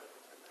anymore.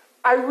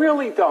 I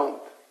really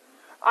don't.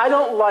 I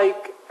don't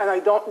like and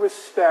I don't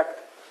respect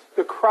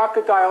the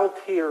crocodile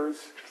tears.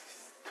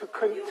 To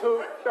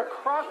the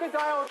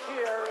crocodile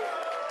tears.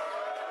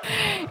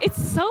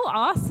 It's so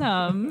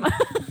awesome.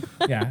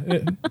 Yeah.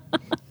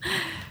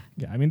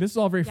 I mean, this is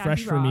all very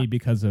fresh for me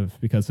because of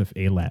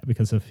ALAB,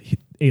 because of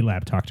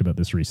ALAB talked about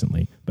this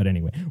recently. But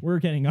anyway, we're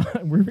getting on.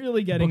 We're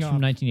really getting Books on.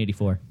 from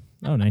 1984.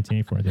 Oh,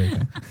 1984. There you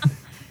go.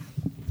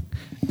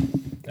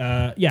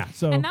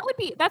 So and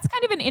that's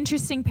kind of an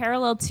interesting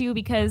parallel too,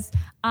 because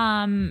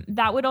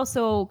that would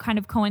also kind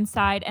of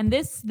coincide, and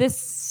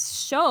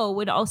this show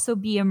would also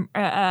be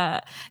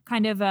a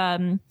kind of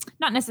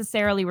not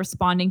necessarily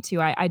responding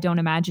to, I don't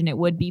imagine it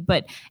would be,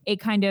 but a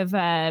kind of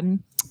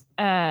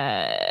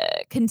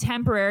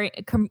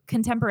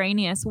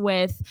contemporaneous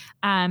with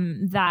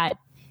that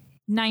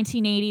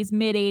 1980s,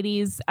 mid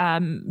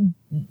 80s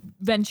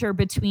venture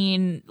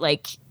between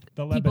like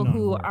people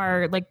who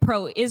are like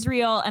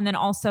pro-Israel, and then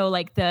also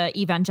like the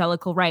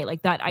evangelical right,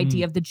 like that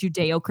idea of the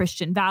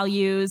Judeo-Christian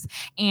values,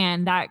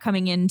 and that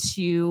coming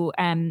into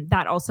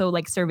that also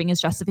like serving as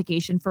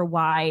justification for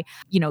why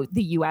the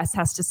U.S.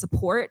 has to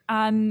support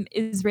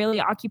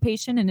Israeli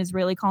occupation and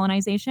Israeli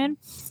colonization.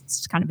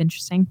 It's kind of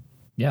interesting.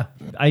 Yeah,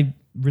 I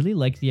really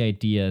like the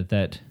idea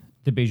that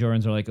the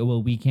Bajorans are like, oh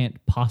well, we can't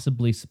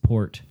possibly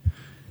support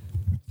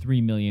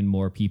 3 million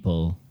more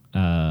people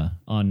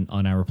on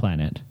our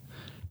planet.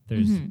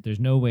 There's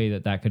no way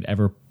that could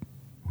ever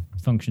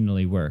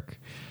functionally work.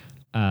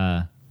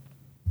 But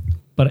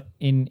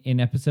in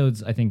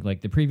episodes, I think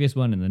like the previous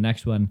one and the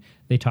next one,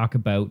 they talk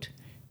about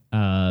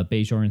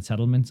Bajoran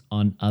settlements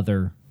on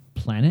other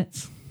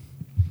planets.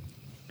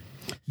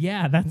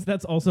 Yeah,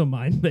 that's also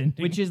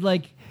mind-bending. Which is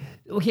like,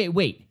 okay,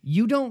 wait,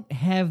 you don't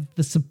have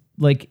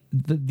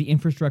the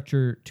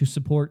infrastructure to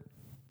support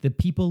the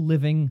people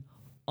living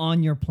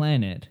on your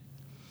planet,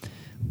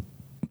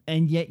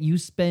 and yet you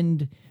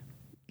spend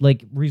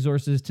like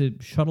resources to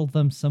shuttle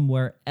them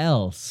somewhere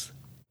else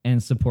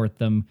and support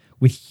them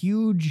with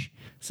huge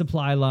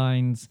supply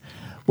lines.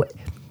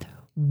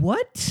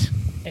 What?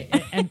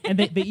 and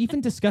they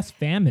even discuss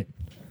famine.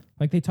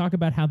 Like they talk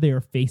about how they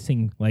are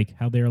facing, like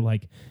how they're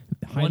like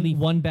highly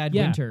one bad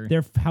winter.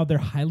 How they're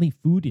highly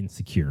food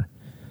insecure,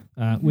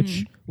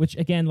 which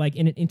again, like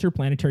in an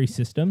interplanetary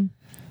system,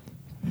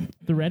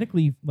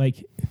 theoretically,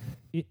 like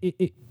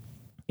it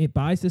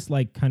buys this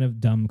like kind of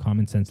dumb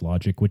common sense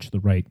logic, which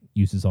the right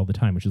uses all the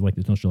time, which is like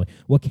this notion of like,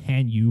 well,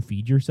 can you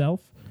feed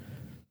yourself?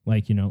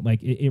 Like,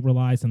 like it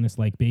relies on this,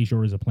 like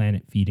Bajor is a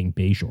planet feeding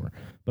Bajor.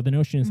 But the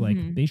notion is like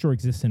Bajor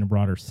exists in a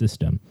broader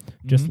system,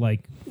 just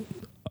like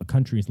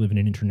countries live in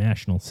an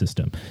international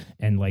system.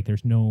 And like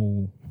there's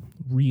no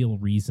real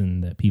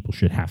reason that people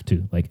should have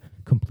to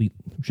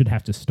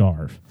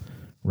starve,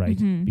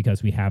 right?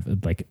 Because we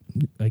have like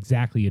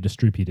exactly a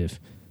distributive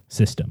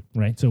system,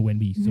 right? So when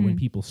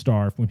people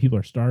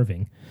are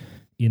starving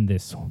in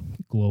this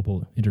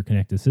global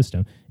interconnected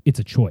system, it's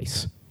a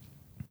choice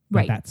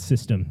that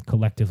system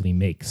collectively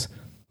makes,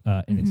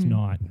 and it's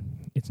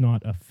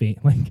not a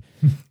like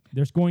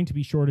there's going to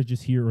be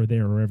shortages here or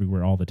there or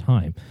everywhere all the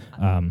time.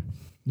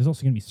 There's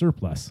also going to be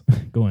surplus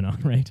going on,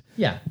 right?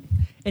 Yeah.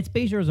 It's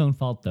Bajor's own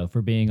fault, though,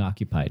 for being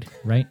occupied,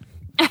 right?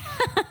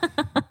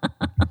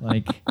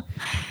 Like,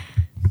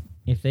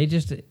 if they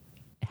just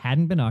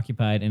hadn't been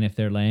occupied and if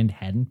their land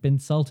hadn't been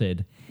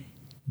salted,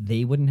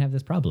 they wouldn't have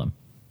this problem.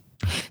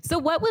 So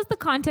what was the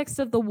context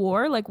of the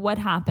war? Like, what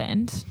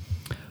happened?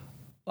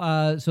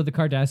 So the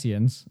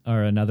Cardassians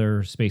are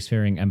another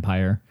spacefaring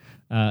empire,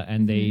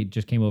 and they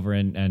just came over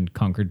and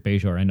conquered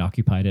Bajor and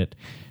occupied it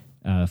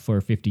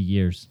for 50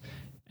 years.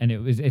 And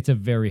it's a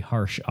very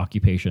harsh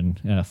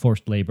occupation,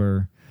 forced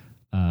labor,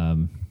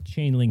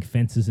 chain link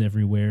fences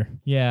everywhere.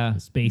 Yeah,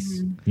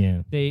 space.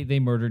 Yeah, they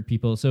murdered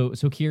people. So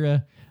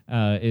Kira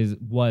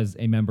was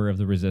a member of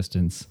the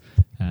Resistance,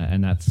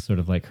 and that's sort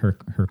of like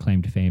her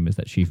claim to fame is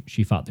that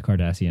she fought the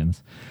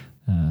Cardassians.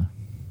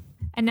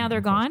 And now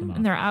they're gone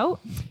and they're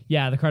out?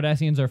 Yeah, the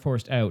Cardassians are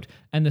forced out.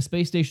 And the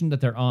space station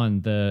that they're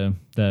on,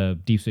 the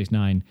Deep Space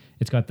Nine,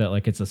 it's got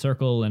it's a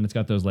circle and it's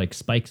got those like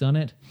spikes on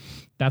it.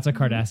 That's a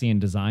Cardassian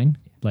design.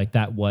 Like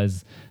that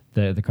was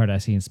the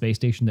Cardassian space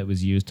station that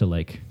was used to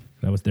like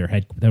that was their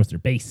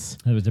base.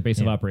 That was their base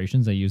of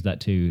operations. They used that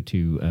to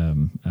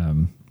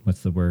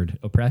what's the word?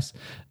 Oppress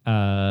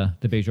the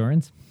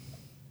Bajorans.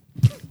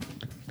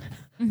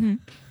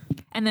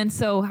 And then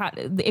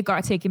it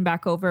got taken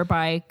back over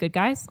by good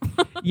guys?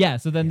 Yeah,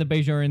 so then the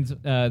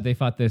Bajorans, they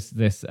fought this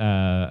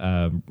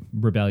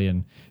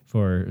rebellion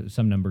for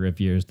some number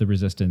of years, the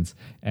Resistance,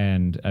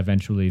 and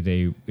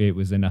eventually it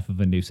was enough of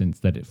a nuisance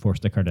that it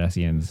forced the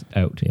Cardassians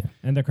out. Yeah,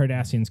 and the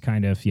Cardassians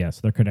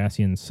the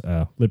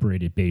Cardassians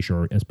liberated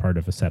Bajor as part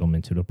of a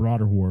settlement to a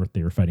broader war.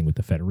 They were fighting with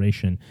the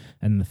Federation,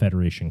 and the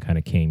Federation kind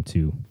of came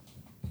to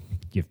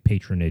give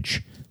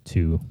patronage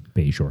to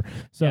Bajor.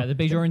 So yeah, the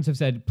Bajorans have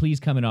said, please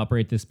come and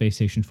operate this space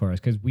station for us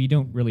because we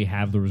don't really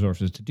have the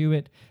resources to do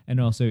it.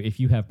 And also, if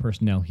you have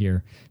personnel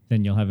here,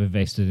 then you'll have a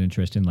vested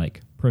interest in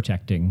like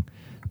protecting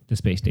the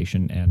space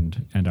station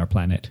and our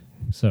planet.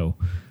 So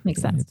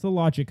makes sense. It's the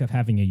logic of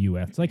having a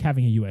U.S. It's like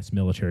having a U.S.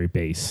 military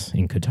base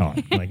in Qatar.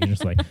 Like you're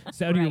just like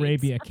Saudi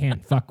Arabia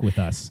can't fuck with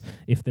us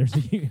if there's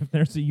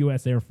a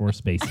U.S. Air Force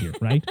base here,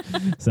 right?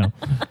 So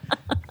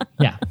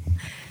yeah.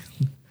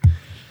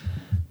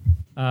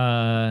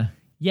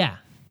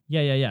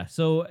 Yeah.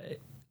 So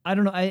I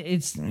don't know.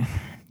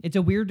 It's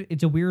a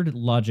weird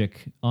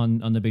logic on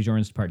the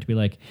Bajorans' part to be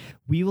like,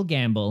 we will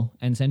gamble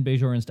and send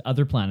Bajorans to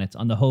other planets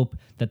on the hope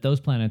that those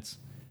planets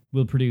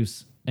will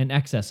produce an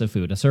excess of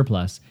food, a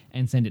surplus,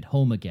 and send it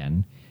home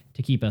again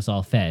to keep us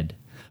all fed.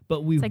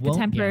 But we it's like won't the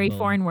temporary gamble.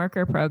 foreign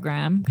worker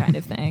program kind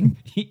of thing.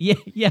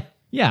 Yeah.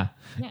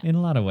 In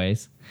a lot of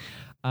ways.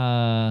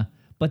 But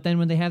then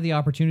when they have the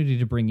opportunity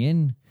to bring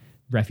in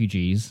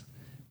refugees,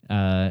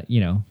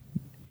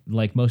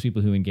 like most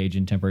people who engage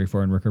in temporary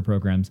foreign worker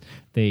programs,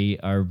 they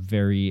are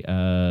very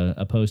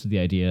opposed to the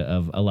idea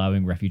of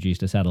allowing refugees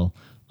to settle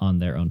on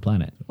their own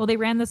planet. Well, they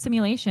ran the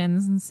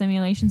simulations, and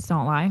simulations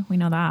don't lie. We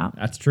know that.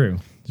 That's true.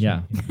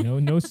 Yeah.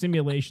 No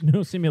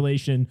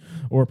simulation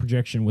or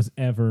projection was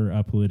ever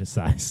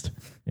politicized.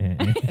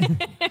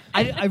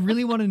 I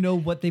really want to know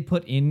what they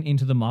put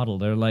into the model.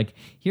 They're like,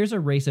 here's a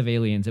race of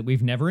aliens that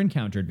we've never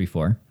encountered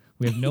before.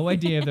 We have no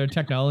idea of their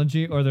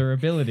technology or their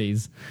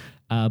abilities,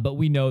 but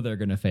we know they're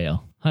going to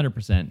fail,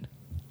 100%.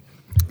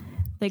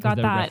 They got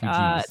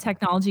that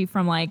technology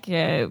from like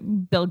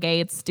Bill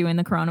Gates doing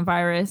the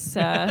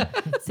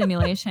coronavirus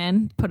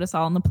simulation, put us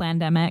all in the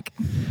plandemic.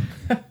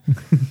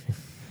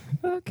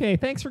 Okay,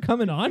 thanks for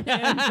coming on.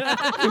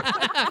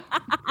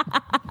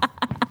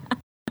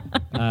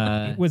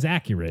 It was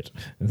accurate.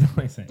 That's all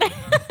I'm saying.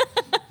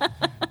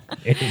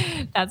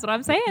 That's what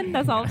I'm saying.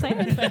 That's all I'm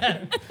saying.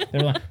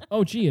 They're like,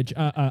 oh, gee,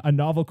 a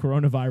novel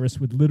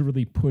coronavirus would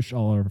literally push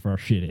all of our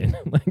shit in.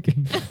 Like,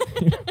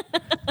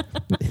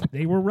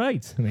 they were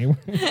right.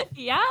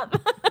 Yeah.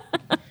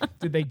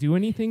 Did they do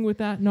anything with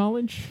that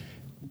knowledge?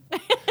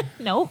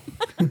 Nope.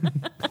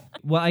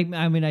 Well, I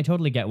mean, I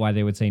totally get why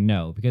they would say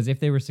no, because if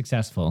they were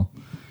successful,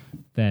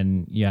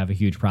 then you have a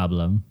huge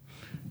problem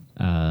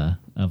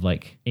of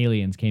like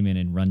aliens came in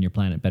and run your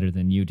planet better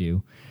than you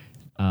do.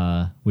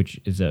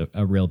 Which is a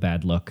real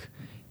bad look.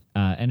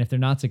 And if they're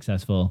not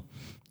successful,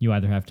 you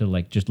either have to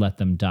like just let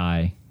them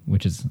die,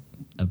 which is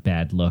a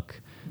bad look,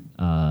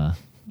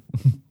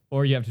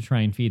 or you have to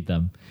try and feed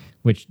them,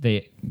 which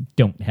they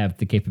don't have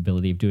the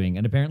capability of doing.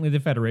 And apparently the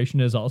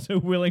Federation is also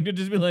willing to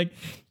just be like,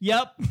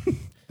 yep,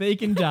 they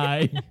can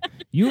die.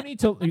 You need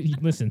to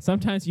listen.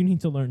 Sometimes you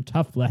need to learn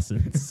tough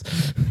lessons.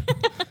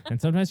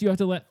 And sometimes you have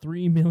to let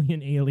 3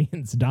 million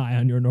aliens die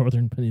on your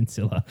northern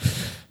peninsula.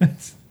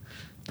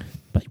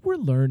 But we're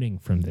learning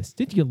from this.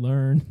 Did you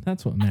learn?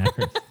 That's what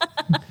matters.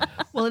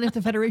 Well, and if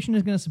the Federation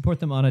is going to support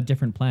them on a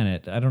different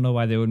planet, I don't know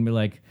why they wouldn't be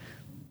like,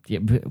 yeah,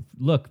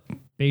 look,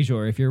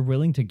 Bajor, if you're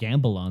willing to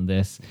gamble on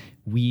this,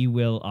 we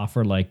will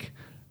offer like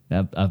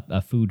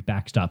a food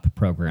backstop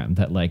program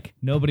that like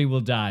nobody will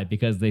die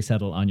because they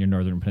settle on your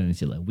northern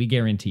peninsula. We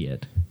guarantee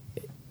it.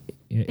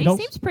 They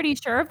seems pretty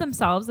sure of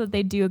themselves that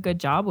they do a good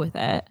job with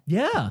it.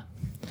 Yeah.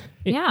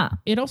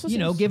 It also You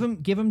know, give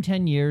them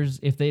 10 years.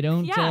 If they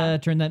don't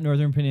turn that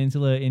northern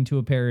peninsula into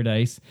a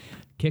paradise,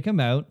 kick them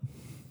out.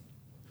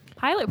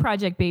 Pilot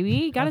project, baby.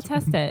 You got to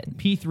test it.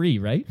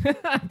 P3, right?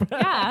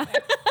 Yeah.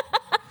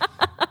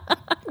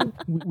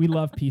 we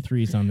love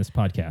P3s on this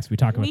podcast. We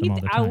talk about them all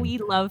the time. We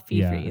love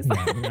P3s.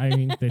 Yeah. I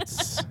mean,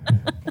 it's...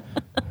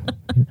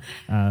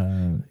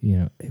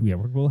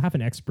 we'll have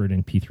an expert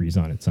in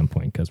P3s on at some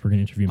point because we're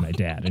going to interview my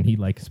dad, and he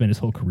spent his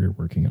whole career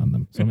working on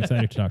them. So I'm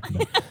excited to talk to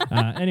them.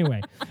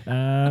 Anyway,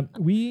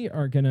 we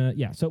are gonna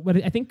So,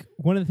 but I think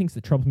one of the things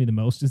that troubles me the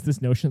most is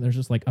this notion that there's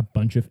just like a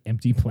bunch of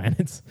empty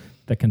planets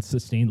that can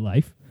sustain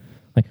life.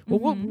 Like,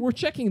 well, we're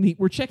checking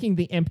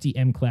the empty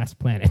M-class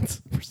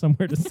planets for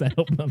somewhere to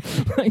settle them.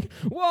 Like,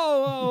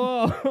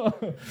 whoa.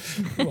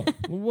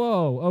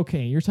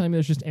 Okay, you're telling me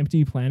there's just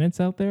empty planets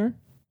out there?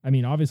 I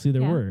mean, obviously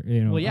there were,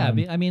 Well, yeah.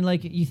 I mean,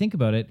 like you think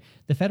about it,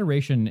 the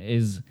Federation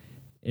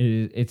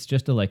it's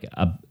just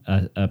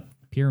a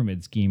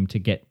pyramid scheme to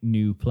get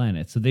new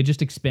planets. So they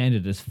just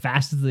expanded as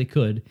fast as they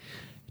could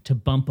to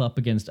bump up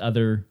against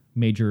other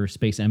major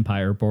space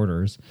empire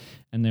borders,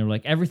 and they were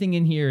like, everything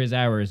in here is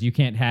ours. You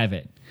can't have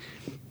it.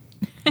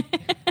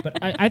 But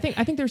I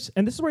think there's,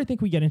 and this is where I think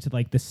we get into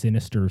like the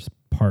sinister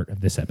part of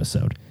this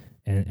episode.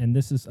 And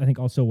this is, I think,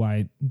 also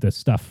why the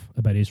stuff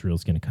about Israel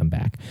is going to come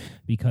back.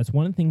 Because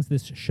one of the things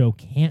this show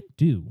can't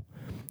do,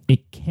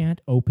 it can't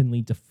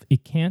openly,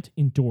 it can't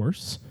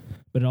endorse,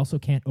 but it also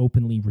can't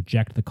openly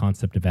reject the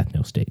concept of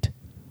ethno-state,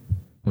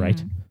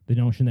 right? The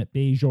notion that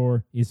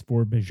Bajor is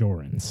for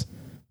Bajorans.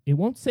 It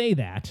won't say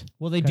that.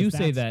 Well, they do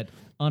say that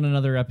on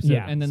another episode,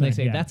 and then they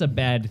say that's a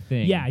bad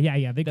thing. Yeah.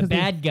 The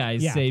bad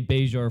guys say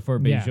Bajor for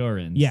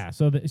Bajorans. Yeah,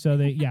 so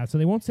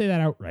they won't say that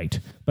outright,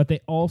 but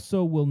they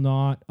also will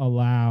not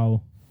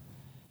allow,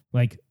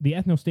 like, the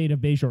ethno-state of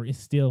Bajor is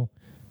still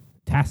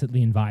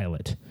tacitly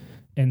inviolate.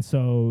 And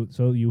so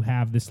you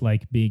have this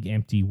like big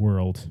empty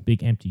world,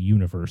 big empty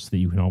universe that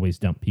you can always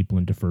dump people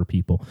and defer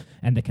people,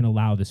 and that can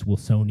allow this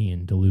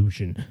Wilsonian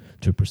delusion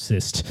to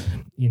persist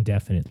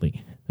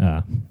indefinitely.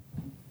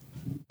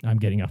 I'm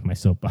getting off my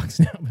soapbox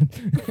now.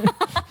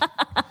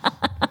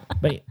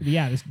 But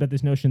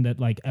this notion that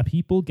like a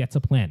people gets a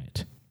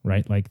planet,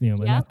 right? Like,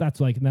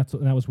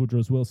 that was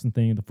Woodrow Wilson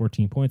thing in the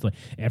 14 points. Like,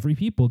 every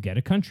people get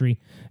a country,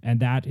 and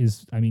that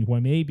is, I mean,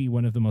 maybe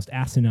one of the most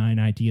asinine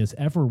ideas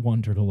ever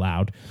wondered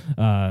aloud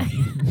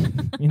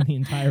in the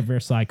entire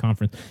Versailles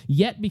Conference.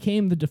 Yet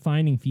became the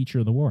defining feature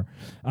of the war,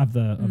 of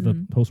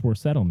the post-war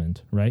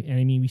settlement, right? And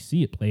I mean, we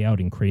see it play out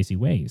in crazy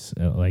ways,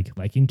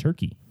 like in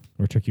Turkey.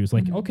 Where Turkey was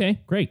like, okay,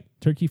 great,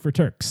 Turkey for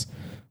Turks.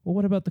 Well,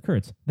 what about the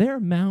Kurds? They're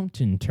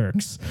mountain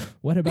Turks.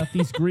 What about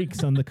these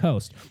Greeks on the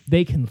coast?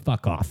 They can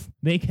fuck off.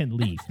 They can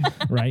leave,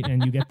 right?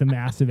 And you get the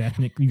massive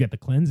you get the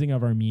cleansing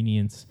of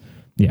Armenians.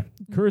 Yeah,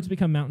 Kurds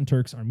become mountain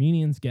Turks.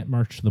 Armenians get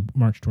marched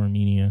to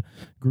Armenia.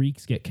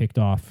 Greeks get kicked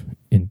off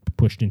and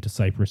pushed into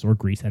Cyprus or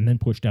Greece, and then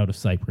pushed out of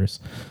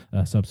Cyprus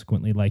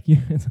subsequently. Like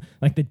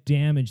the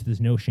damage this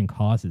notion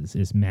causes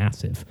is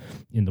massive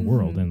in the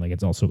world, and like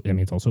it's also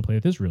played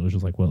with Israel. It's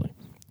just like, well,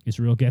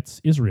 Israel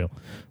gets Israel.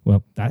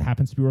 Well, that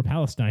happens to be where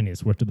Palestine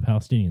is. Where do the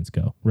Palestinians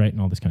go, right?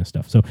 And all this kind of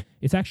stuff. So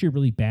it's actually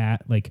really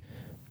bad, like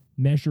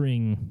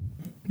measuring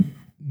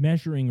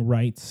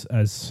rights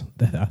as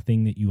a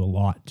thing that you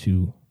allot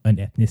to an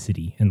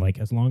ethnicity. And like,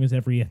 as long as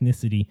every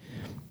ethnicity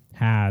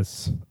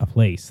has a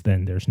place,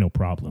 then there's no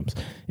problems.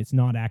 It's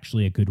not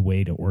actually a good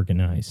way to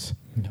organize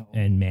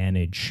and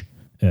manage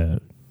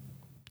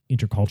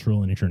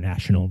intercultural and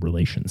international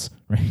relations,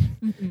 right?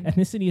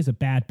 Ethnicity is a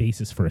bad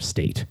basis for a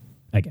state,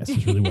 I guess,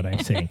 is really what I'm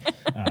saying.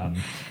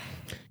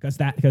 Because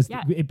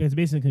it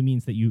basically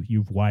means that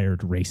you've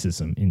wired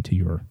racism into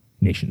your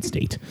nation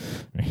state.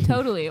 Right?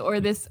 Totally. Or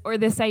this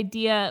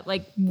idea,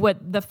 like what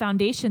the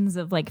foundations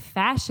of like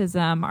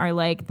fascism are,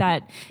 like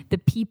that the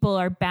people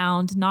are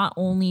bound not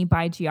only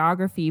by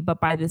geography, but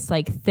by this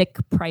like thick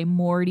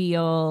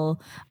primordial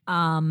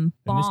bond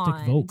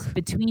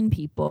between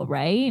people,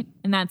 right?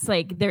 And that's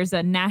like, there's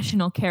a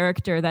national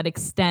character that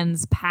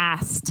extends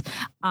past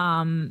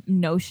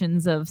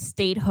notions of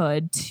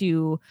statehood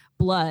to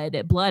blood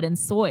and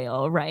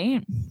soil,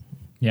 right?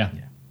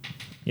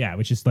 Yeah,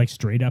 which is like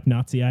straight up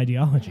Nazi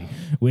ideology,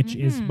 which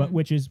is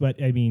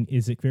I mean,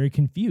 is it very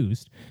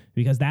confused,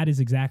 because that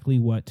is exactly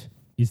what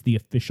is the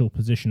official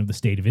position of the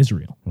state of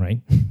Israel, right?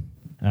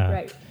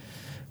 Right.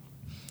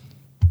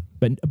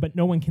 But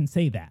no one can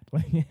say that.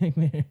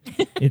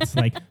 It's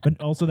like,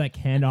 but also that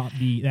cannot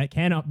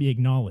be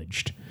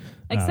acknowledged.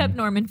 Except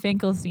Norman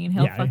Finkelstein,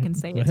 he'll fucking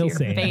say it to your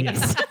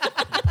face.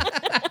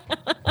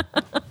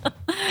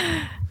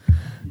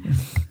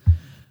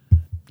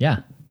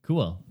 Yeah,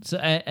 cool. So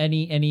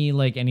any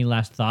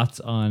last thoughts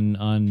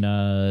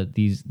on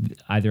these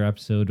either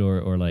episode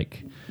or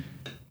like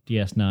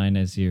DS9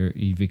 as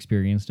you've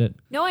experienced it?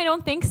 No, I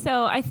don't think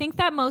so. I think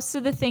that most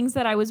of the things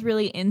that I was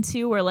really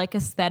into were like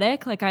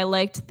aesthetic. Like I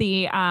liked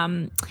the,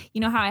 you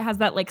know how it has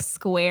that like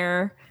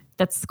square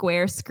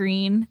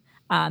screen.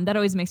 That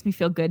always makes me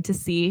feel good to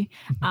see.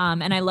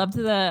 And I loved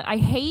I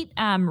hate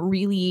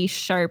really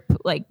sharp,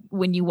 like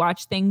when you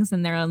watch things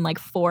and they're on like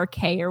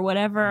 4K or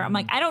whatever. I'm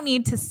like, I don't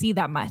need to see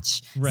that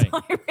much. Right.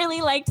 So I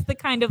really liked the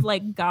kind of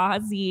like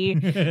gauzy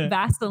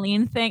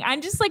Vaseline thing.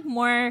 I'm just like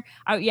more,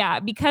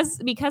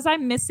 because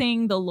I'm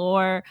missing the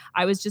lore.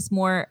 I was just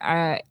more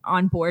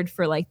on board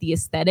for like the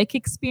aesthetic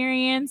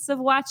experience of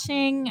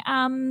watching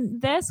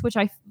this, which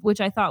I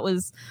thought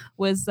was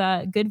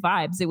good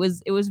vibes.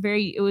 It was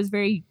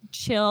very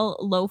chill,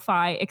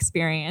 lo-fi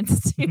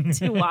experience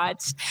to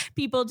watch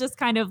people just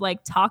kind of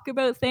like talk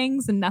about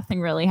things and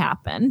nothing really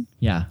happen.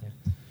 Yeah.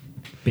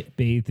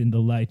 Bathed in the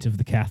light of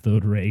the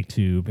cathode ray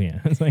tube. Yeah,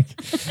 it's like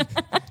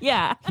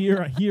Yeah.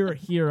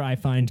 Here I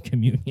find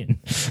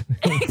communion.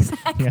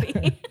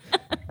 Exactly.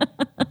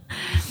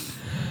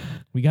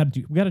 We gotta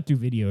do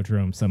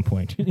Videodrome some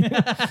point. We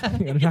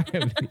gotta talk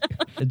about video.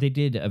 They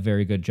did a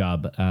very good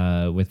job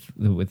with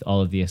all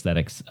of the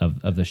aesthetics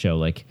of the show.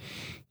 Like,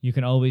 you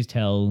can always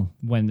tell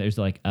when there's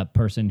like a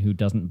person who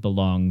doesn't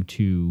belong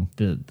to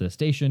the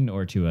station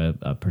or to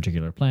a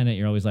particular planet.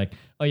 You're always like,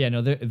 oh yeah,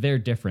 no, they're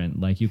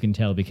different. Like, you can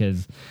tell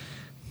because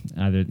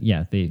either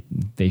they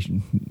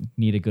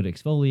need a good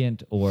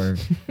exfoliant or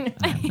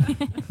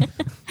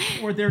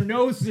Or their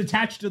nose is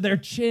attached to their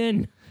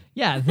chin.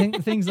 yeah,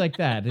 things like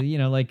that. You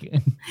know, like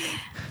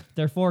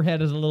their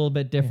forehead is a little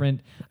bit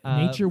different.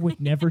 Nature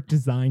would never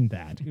design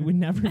that. It would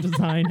never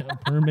design a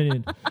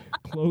permanent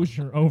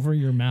closure over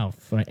your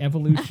mouth.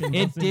 Evolution.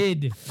 It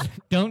did.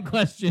 Don't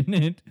question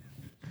it.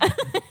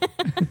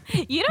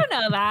 You don't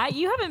know that.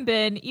 You haven't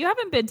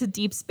been to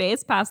deep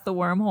space past the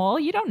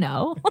wormhole. You don't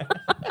know.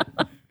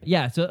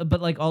 Yeah, so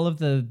but like all of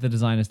the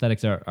design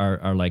aesthetics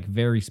are like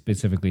very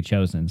specifically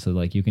chosen. So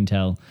like you can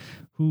tell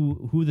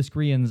who the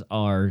Skreans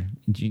are,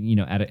 you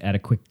know, at a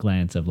quick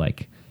glance of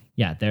like,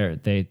 yeah,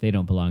 they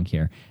don't belong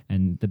here.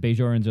 And the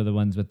Bajorans are the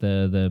ones with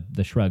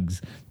the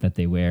shrugs that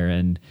they wear,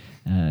 and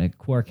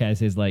Quark has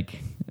his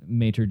like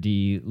maitre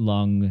d'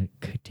 long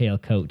tail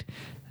coat,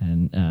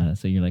 and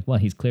so you're like, well,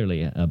 he's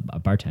clearly a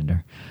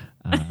bartender.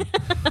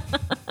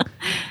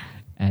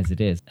 As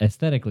it is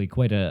aesthetically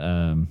quite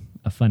a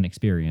fun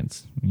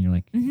experience when you're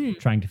like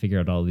trying to figure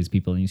out all these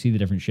people and you see the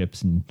different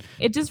ships, and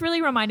It just really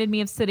reminded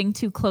me of sitting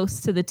too close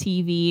to the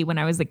TV when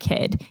I was a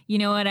kid. You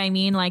know what I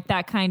mean? Like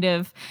that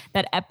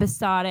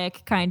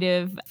episodic kind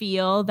of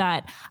feel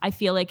that I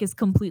feel like is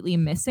completely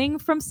missing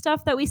from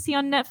stuff that we see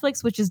on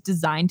Netflix, which is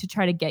designed to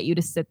try to get you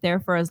to sit there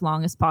for as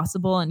long as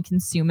possible and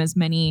consume as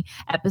many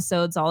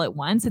episodes all at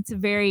once.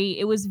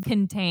 It was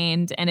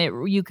contained,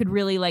 and you could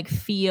really like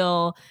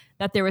feel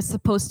that there was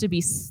supposed to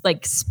be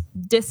like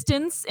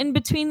distance in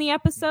between the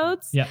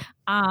episodes. yeah.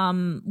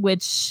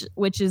 Which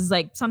is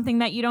like something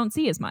that you don't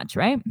see as much,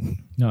 right?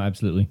 No,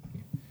 absolutely.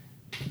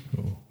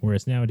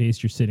 Whereas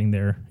nowadays you're sitting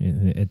there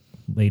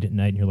late at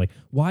night and you're like,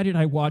 why did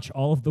I watch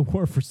all of the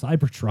War for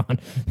Cybertron?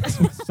 This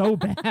was so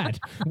bad.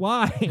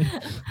 Why?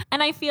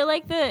 And I feel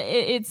like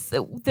it's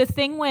the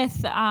thing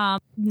with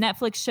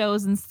Netflix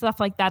shows and stuff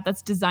like that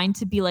that's designed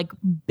to be like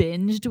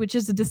binged, which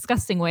is a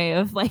disgusting way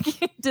of like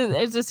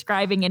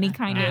describing any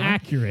kind of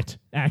Accurate.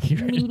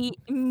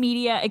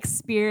 media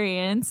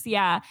experience.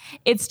 Yeah,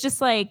 it's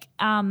just like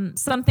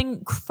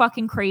something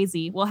fucking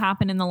crazy will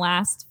happen in the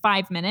last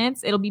 5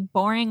 minutes. It'll be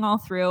boring all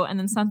through, and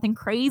then something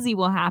crazy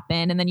will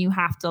happen, and then you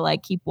have to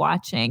like keep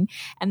watching.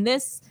 And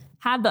this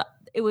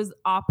it was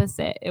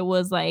opposite. It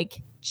was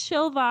like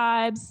chill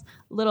vibes,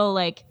 little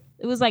like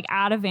it was like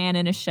Ativan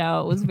in a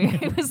show.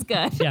 It was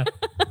good. Yeah.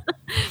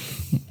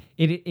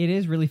 It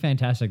is really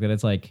fantastic that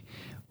it's like,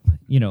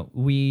 you know,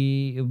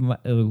 my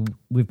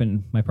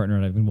partner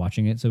and I've been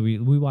watching it. So we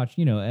watch,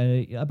 you know,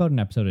 about an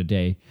episode a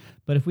day.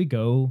 But if we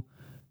go,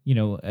 you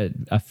know,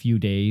 a few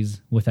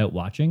days without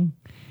watching,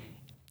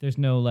 there's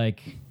no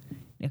like,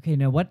 okay,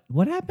 now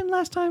what happened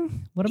last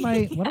time? What am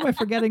I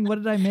forgetting? What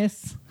did I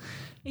miss?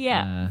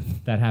 Yeah.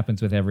 That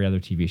happens with every other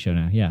TV show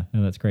now. Yeah,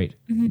 no, that's great.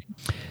 Mm-hmm.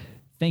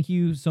 Thank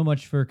you so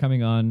much for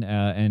coming on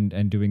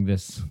and doing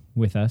this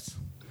with us.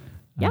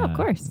 Yeah, of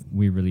course.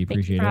 We really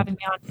appreciate it. Thank you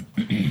for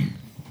having me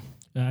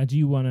on. Do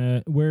you want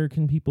to? Where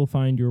can people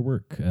find your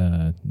work?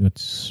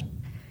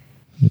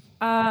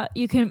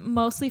 You can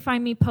mostly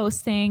find me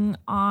posting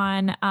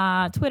on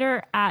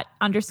Twitter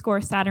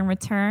 @_Saturn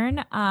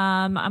Return.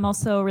 I'm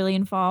also really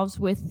involved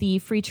with the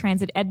Free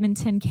Transit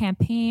Edmonton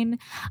campaign.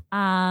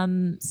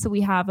 So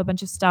we have a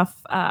bunch of stuff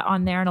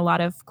on there and a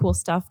lot of cool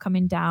stuff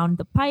coming down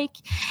the pike.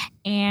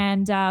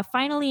 And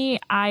finally,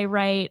 I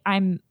write.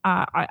 I'm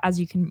as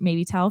you can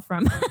maybe tell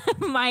from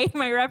my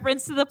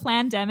reference to the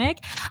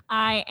pandemic,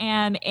 I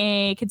am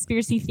a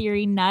conspiracy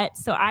theory nut.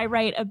 So I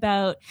write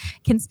about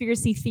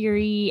conspiracy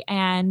theory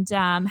and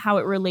how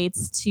it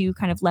relates to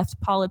kind of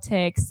left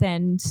politics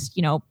and,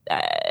 you know,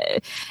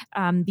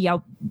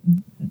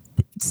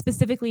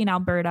 specifically in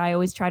Alberta, I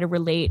always try to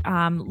relate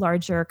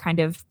larger kind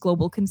of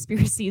global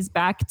conspiracies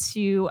back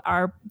to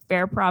our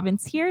fair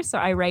province here. So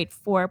I write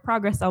for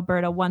Progress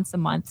Alberta once a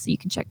month. So you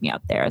can check me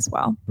out there as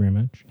well. Very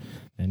much.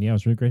 And yeah, it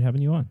was really great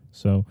having you on.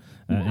 So,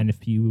 and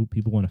if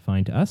people want to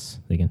find us,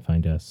 they can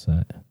find us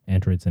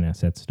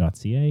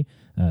androidsandassets.ca.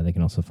 They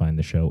can also find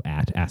the show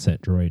at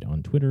Asset Droid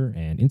on Twitter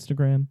and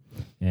Instagram.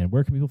 And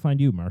where can people find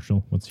you,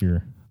 Marshall? What's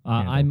your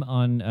handle? I'm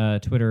on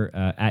Twitter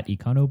at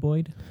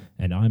Econoboid.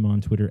 And I'm on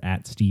Twitter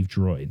at Steve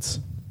Droids.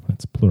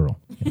 That's plural.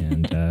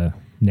 And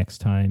next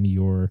time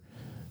you're,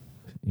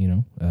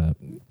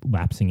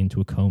 lapsing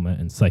into a coma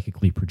and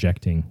psychically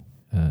projecting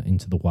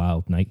into the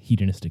wild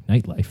hedonistic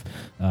nightlife,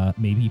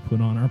 maybe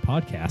put on our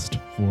podcast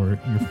for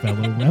your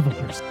fellow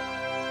revelers.